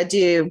job that I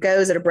do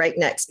goes at a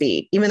breakneck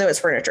speed, even though it's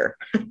furniture.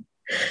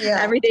 Yeah.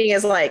 Everything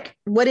is like,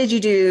 what did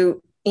you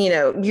do? You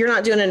know, you're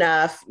not doing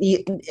enough.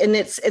 And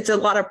it's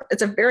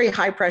a very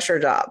high pressure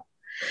job.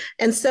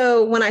 And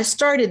so when I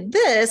started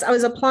this, I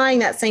was applying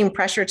that same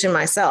pressure to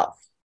myself.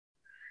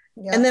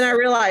 Yeah. And then I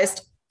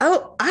realized,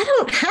 oh, I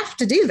don't have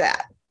to do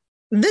that.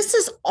 This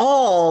is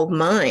all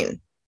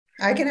mine.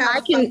 I can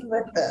have fun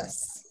with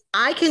this.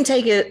 I can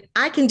take it.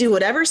 I can do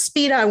whatever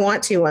speed I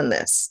want to on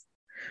this.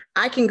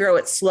 I can grow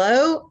it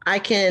slow. I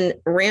can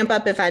ramp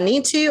up if I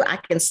need to. I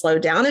can slow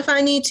down if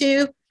I need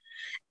to.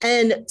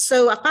 And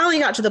so I finally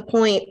got to the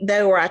point,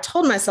 though, where I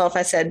told myself,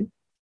 I said,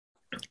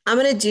 I'm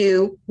going to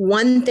do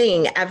one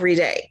thing every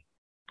day.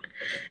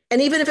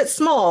 And even if it's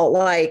small,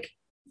 like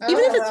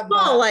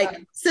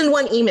send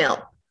one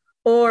email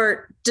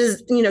or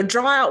just,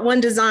 draw out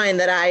one design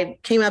that I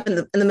came up in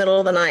the middle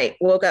of the night,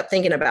 woke up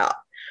thinking about,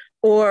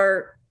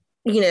 or,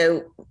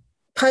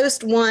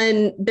 post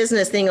one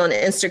business thing on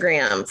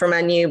Instagram for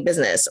my new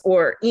business,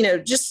 or,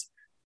 just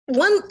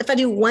if I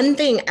do one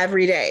thing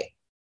every day.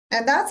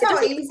 And that's how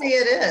easy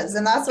it is.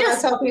 And that's what I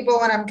tell people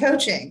when I'm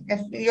coaching.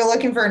 If you're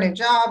looking for a new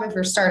job, if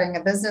you're starting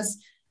a business,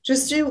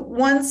 just do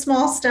one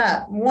small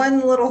step,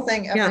 one little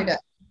thing every day.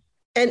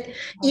 And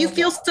you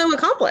feel so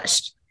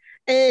accomplished.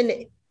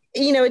 And,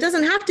 it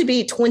doesn't have to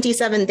be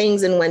 27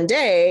 things in one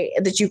day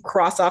that you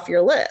cross off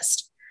your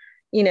list,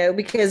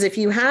 because if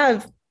you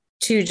have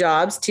 2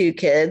 jobs, 2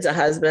 kids, a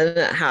husband,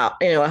 a house,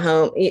 a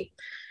home,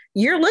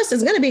 your list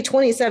is going to be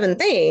 27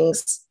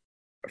 things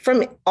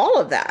from all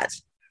of that.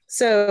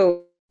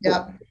 So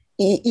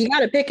you got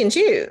to pick and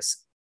choose.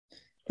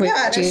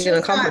 Yeah, and it's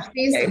just not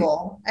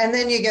feasible. And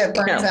then you get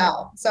burnt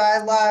out. So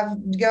I love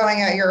going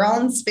at your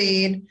own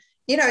speed.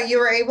 You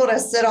were able to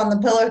sit on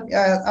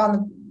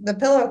the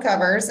pillow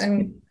covers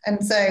and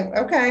say,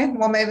 okay,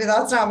 well, maybe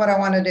that's not what I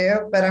want to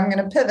do, but I'm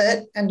going to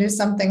pivot and do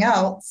something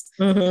else.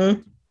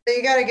 Mm-hmm. So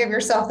you got to give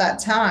yourself that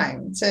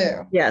time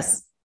too.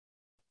 Yes.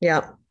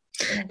 Yeah.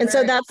 And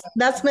so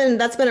that's been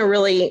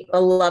a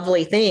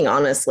lovely thing,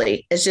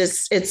 honestly. It's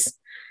just,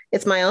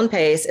 it's my own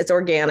pace. It's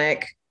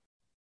organic.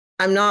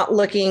 I'm not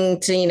looking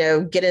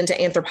to, get into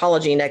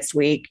anthropology next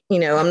week. I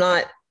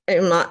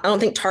don't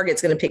think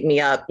Target's going to pick me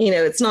up.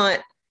 It's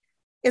not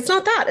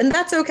that. And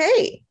that's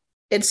okay.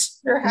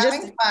 You're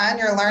having fun.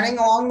 You're learning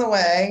along the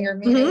way. You're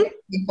meeting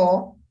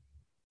people.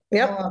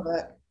 Yep. I love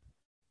it.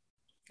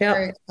 Yep.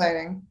 Very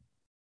exciting.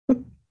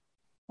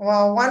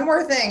 Well, one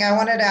more thing I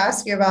wanted to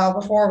ask you about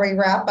before we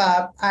wrap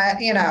up.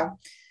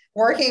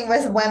 Working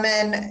with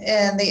women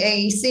in the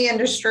AEC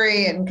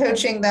industry and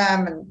coaching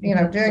them and,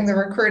 doing the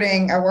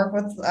recruiting. I work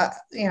with,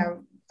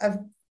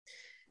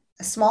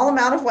 a small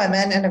amount of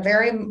women in a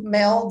very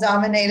male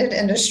dominated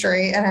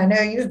industry. And I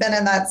know you've been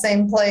in that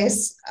same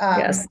place,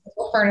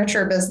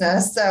 furniture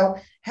business. So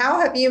how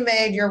have you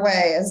made your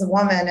way as a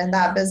woman in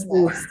that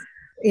business?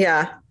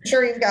 Yeah. I'm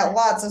sure you've got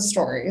lots of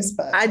stories,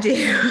 but I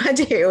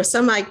do.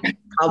 Some I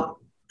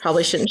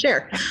probably shouldn't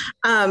share.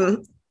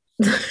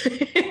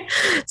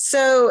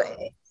 So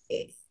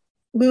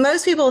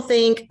most people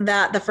think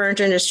that the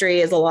furniture industry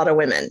is a lot of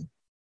women,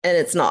 and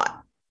it's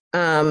not.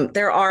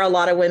 There are a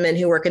lot of women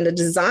who work in the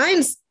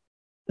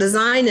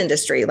design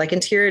industry, like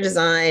interior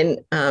design,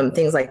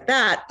 things like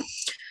that.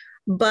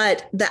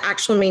 But the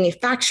actual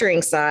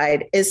manufacturing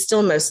side is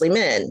still mostly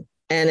men,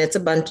 and it's a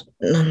bunch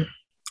of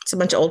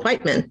old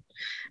white men.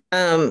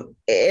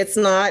 It's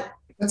not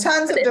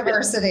tons of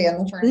diversity in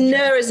the furniture.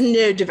 There is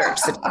no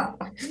diversity.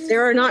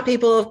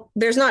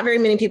 There's not very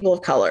many people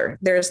of color.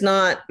 There's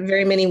not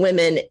very many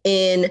women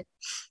in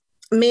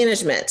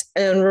management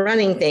and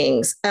running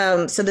things.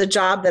 So the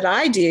job that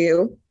I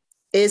do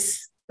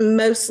is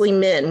mostly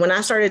men. When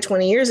I started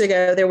 20 years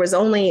ago, there was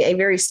only a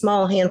very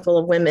small handful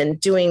of women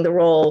doing the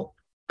role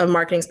of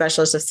marketing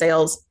specialist of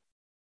sales.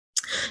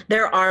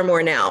 There are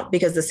more now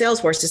because the sales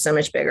force is so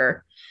much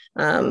bigger.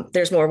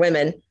 There's more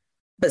women,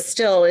 but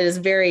still it is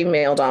very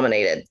male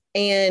dominated.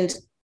 And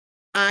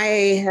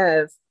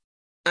I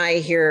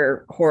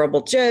hear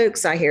horrible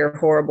jokes. I hear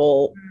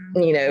horrible,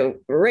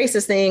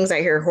 racist things.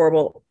 I hear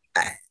horrible,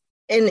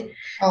 and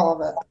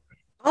all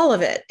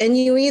of it. And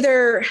you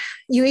either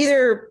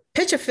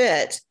pitch a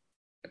fit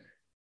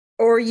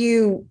or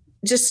you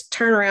just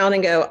turn around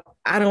and go,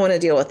 I don't want to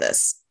deal with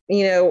this,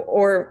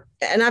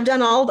 and I've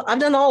done all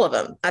of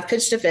them. I've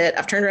pitched a fit.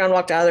 I've turned around,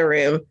 walked out of the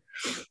room.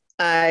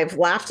 I've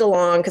laughed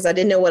along because I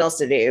didn't know what else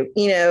to do,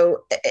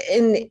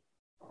 and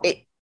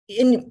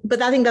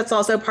but I think that's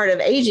also part of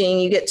aging.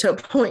 You get to a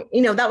point,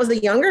 that was the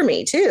younger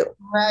me too.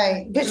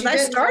 Right. Because you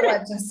didn't know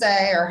what to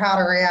say or how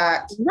to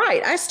react.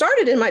 Right. I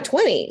started in my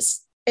 20s,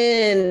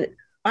 and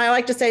I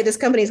like to say this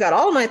company's got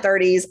all of my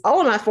 30s,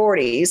 all of my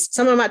 40s,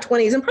 some of my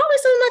 20s, and probably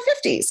some of my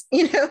 50s.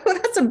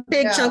 That's a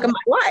big chunk of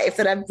my life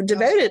that I've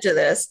devoted to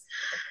this.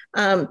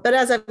 But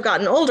as I've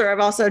gotten older, I've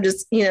also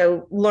just,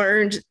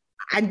 learned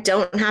I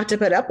don't have to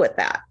put up with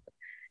that.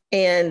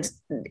 And,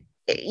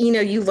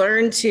 you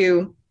learn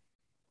to,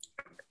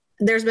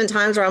 there's been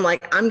times where I'm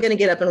like, I'm going to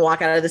get up and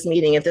walk out of this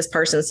meeting if this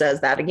person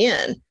says that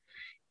again.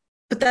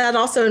 But that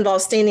also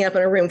involves standing up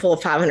in a room full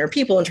of 500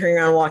 people and turning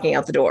around and walking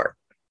out the door.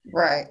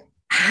 Right.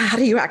 How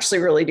do you actually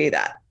really do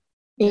that?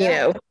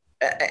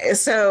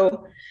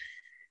 So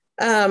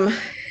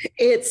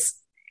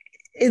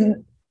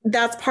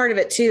that's part of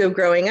it too, of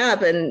growing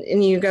up.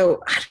 And you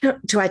go,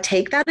 do I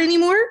take that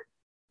anymore?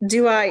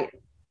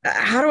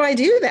 How do I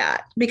do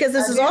that? Because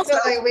this is also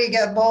like we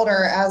get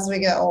bolder as we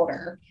get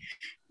older.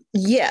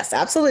 Yes,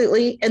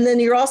 absolutely. And then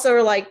you're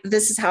also like,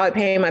 this is how I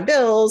pay my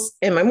bills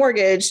and my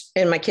mortgage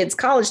and my kids'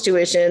 college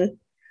tuition.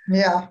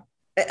 Yeah.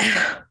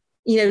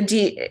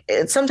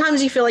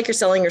 Sometimes you feel like you're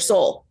selling your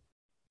soul.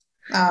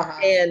 Uh-huh.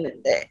 And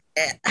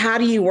how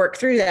do you work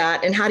through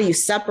that? And how do you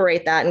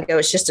separate that and go,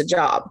 it's just a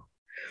job?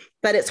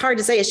 But it's hard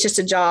to say it's just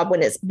a job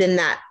when it's been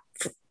that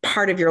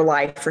part of your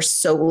life for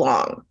so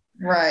long.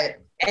 Right.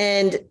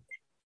 And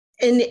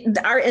in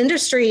our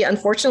industry,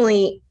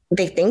 unfortunately,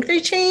 they think they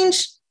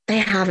changed. They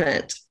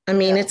haven't. I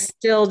mean, It's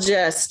still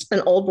just an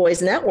old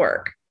boys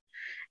network.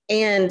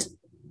 And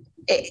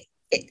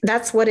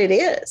that's what it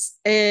is.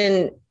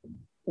 And,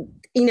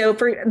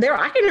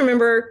 I can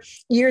remember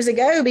years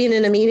ago being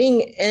in a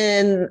meeting,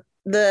 and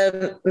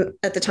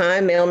at the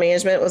time, male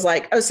management was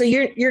like, oh, so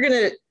you're going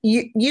to,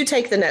 you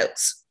take the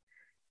notes.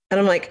 And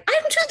I'm like,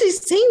 I'm doing the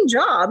same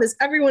job as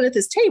everyone at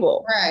this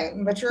table. Right.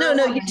 But you're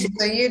so you take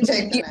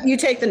the notes. You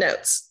take the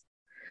notes,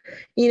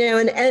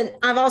 and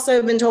I've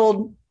also been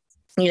told,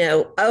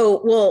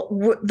 oh, well,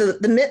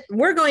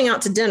 we're going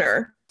out to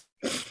dinner,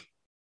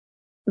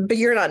 but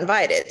you're not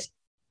invited.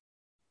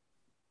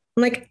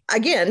 I'm like,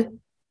 again,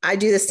 I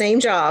do the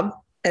same job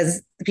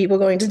as the people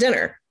going to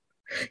dinner.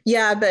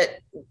 Yeah, but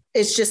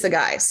it's just the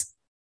guys.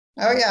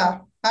 Oh, yeah.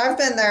 I've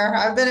been there.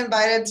 I've been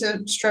invited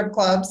to strip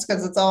clubs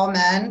because it's all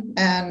men.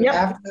 And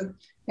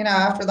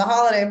after the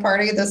holiday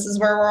party, this is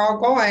where we're all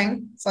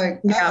going. It's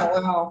like,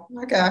 oh, wow.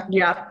 Okay.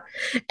 Yeah.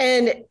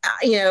 And,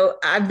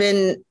 I've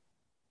been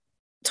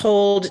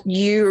told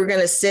you're going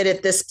to sit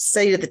at this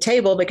seat at the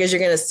table because you're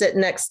going to sit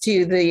next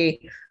to the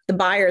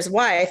buyer's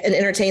wife and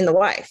entertain the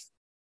wife.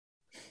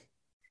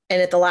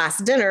 And at the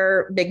last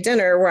big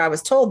dinner where I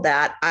was told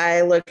that,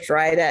 I looked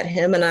right at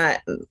him and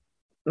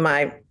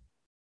my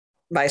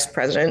vice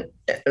president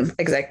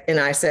exec, and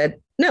I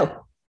said, no.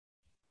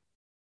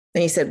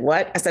 And he said,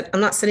 what? I said, I'm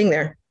not sitting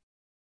there.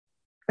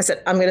 I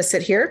said, I'm going to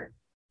sit here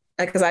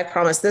because I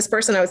promised this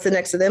person I would sit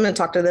next to them and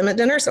talk to them at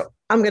dinner. So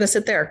I'm going to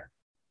sit there.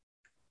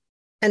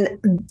 And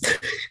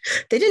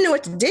they didn't know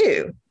what to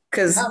do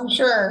because I'm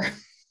sure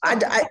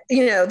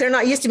they're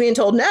not used to being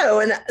told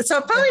no. And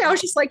so finally I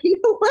was just like, you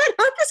know what?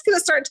 I'm just going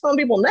to start telling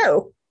people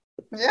no.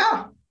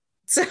 Yeah.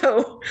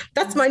 So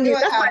that's my new,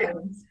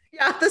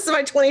 this is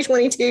my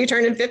 2022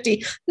 turning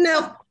 50. No,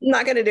 I'm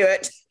not going to do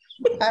it.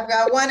 I've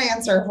got one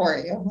answer for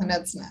you, and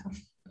it's no.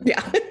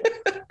 Yeah.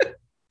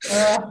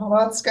 Well,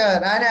 that's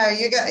good. I know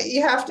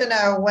you have to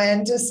know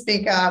when to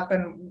speak up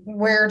and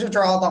where to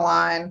draw the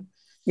line.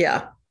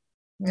 Yeah.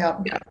 Yeah.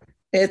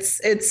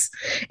 It's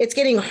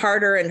getting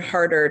harder and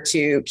harder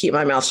to keep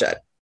my mouth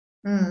shut.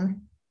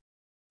 Mm.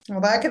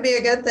 Well, that could be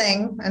a good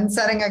thing, and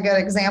setting a good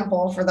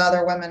example for the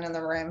other women in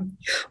the room.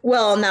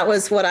 Well, and that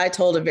was what I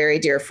told a very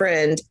dear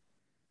friend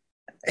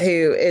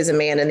who is a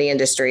man in the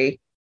industry.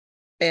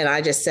 And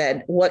I just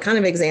said, what kind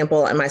of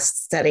example am I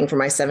setting for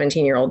my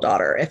 17-year-old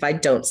daughter if I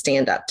don't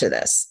stand up to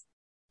this?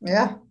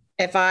 Yeah.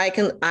 If I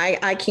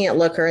can't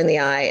look her in the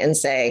eye and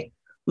say,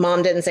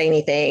 Mom didn't say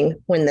anything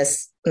when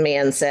this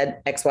man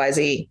said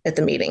XYZ at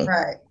the meeting.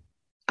 Right.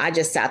 I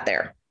just sat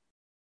there,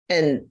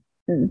 and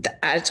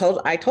I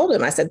told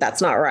him, I said,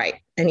 that's not right.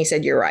 And he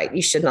said, you're right.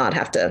 You should not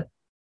have to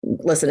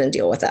listen and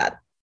deal with that.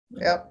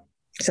 Yep.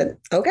 I said,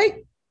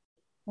 okay.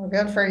 Well,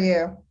 good for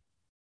you.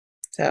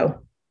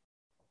 So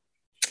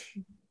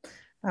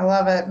I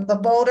love it. The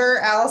bolder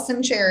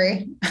Allison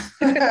Cherry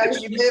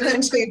as you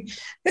move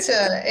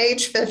to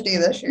age 50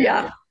 this year.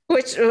 Yeah.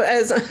 Which,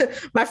 as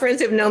my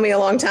friends who've known me a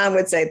long time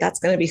would say, that's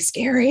going to be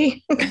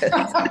scary.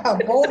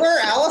 Bolder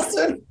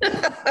Allison.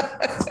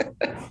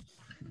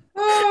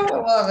 Oh, I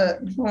love it.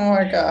 Oh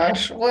my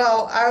gosh.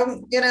 Well,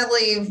 I'm going to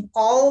leave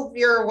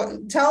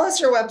tell us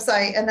your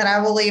website, and then I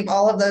will leave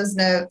all of those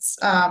notes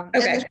in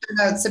the show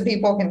notes so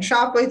people can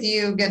shop with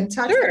you, get in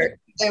touch with you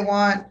if they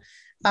want.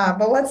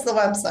 But what's the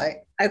website?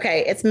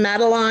 Okay. It's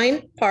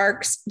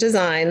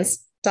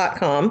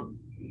MadelineParksDesigns.com.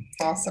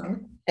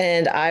 Awesome.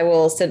 And I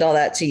will send all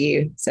that to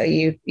you. So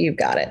you've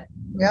got it.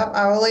 Yep.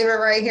 I will leave it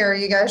right here.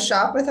 You guys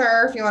shop with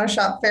her if you want to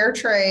shop fair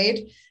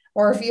trade.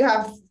 or if you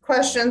have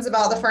questions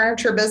about the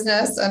furniture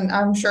business, and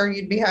I'm sure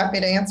you'd be happy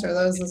to answer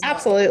those as well.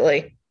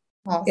 Absolutely.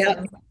 Awesome.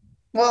 Yep.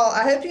 Well,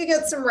 I hope you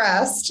get some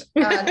rest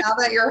now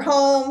that you're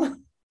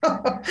home.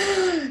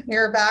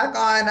 You're back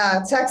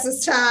on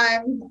Texas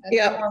time. And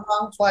Yep. no more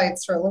long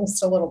flights for at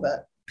least a little bit.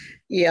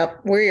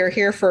 Yep. We are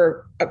here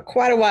for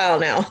quite a while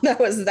now. That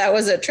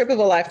was a trip of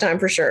a lifetime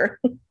for sure.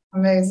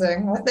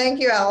 Amazing. Well,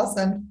 thank you,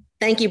 Allison.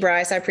 Thank you,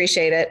 Bryce. I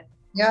appreciate it.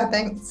 Yeah,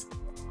 thanks.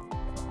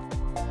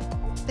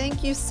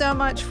 Thank you so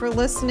much for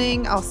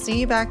listening. I'll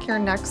see you back here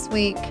next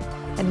week.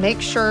 And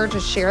make sure to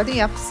share the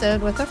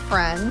episode with a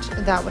friend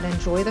that would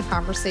enjoy the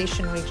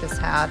conversation we just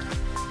had.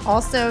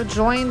 Also,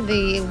 join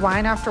the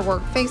Wine After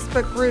Work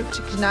Facebook group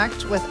to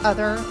connect with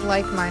other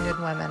like-minded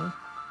women.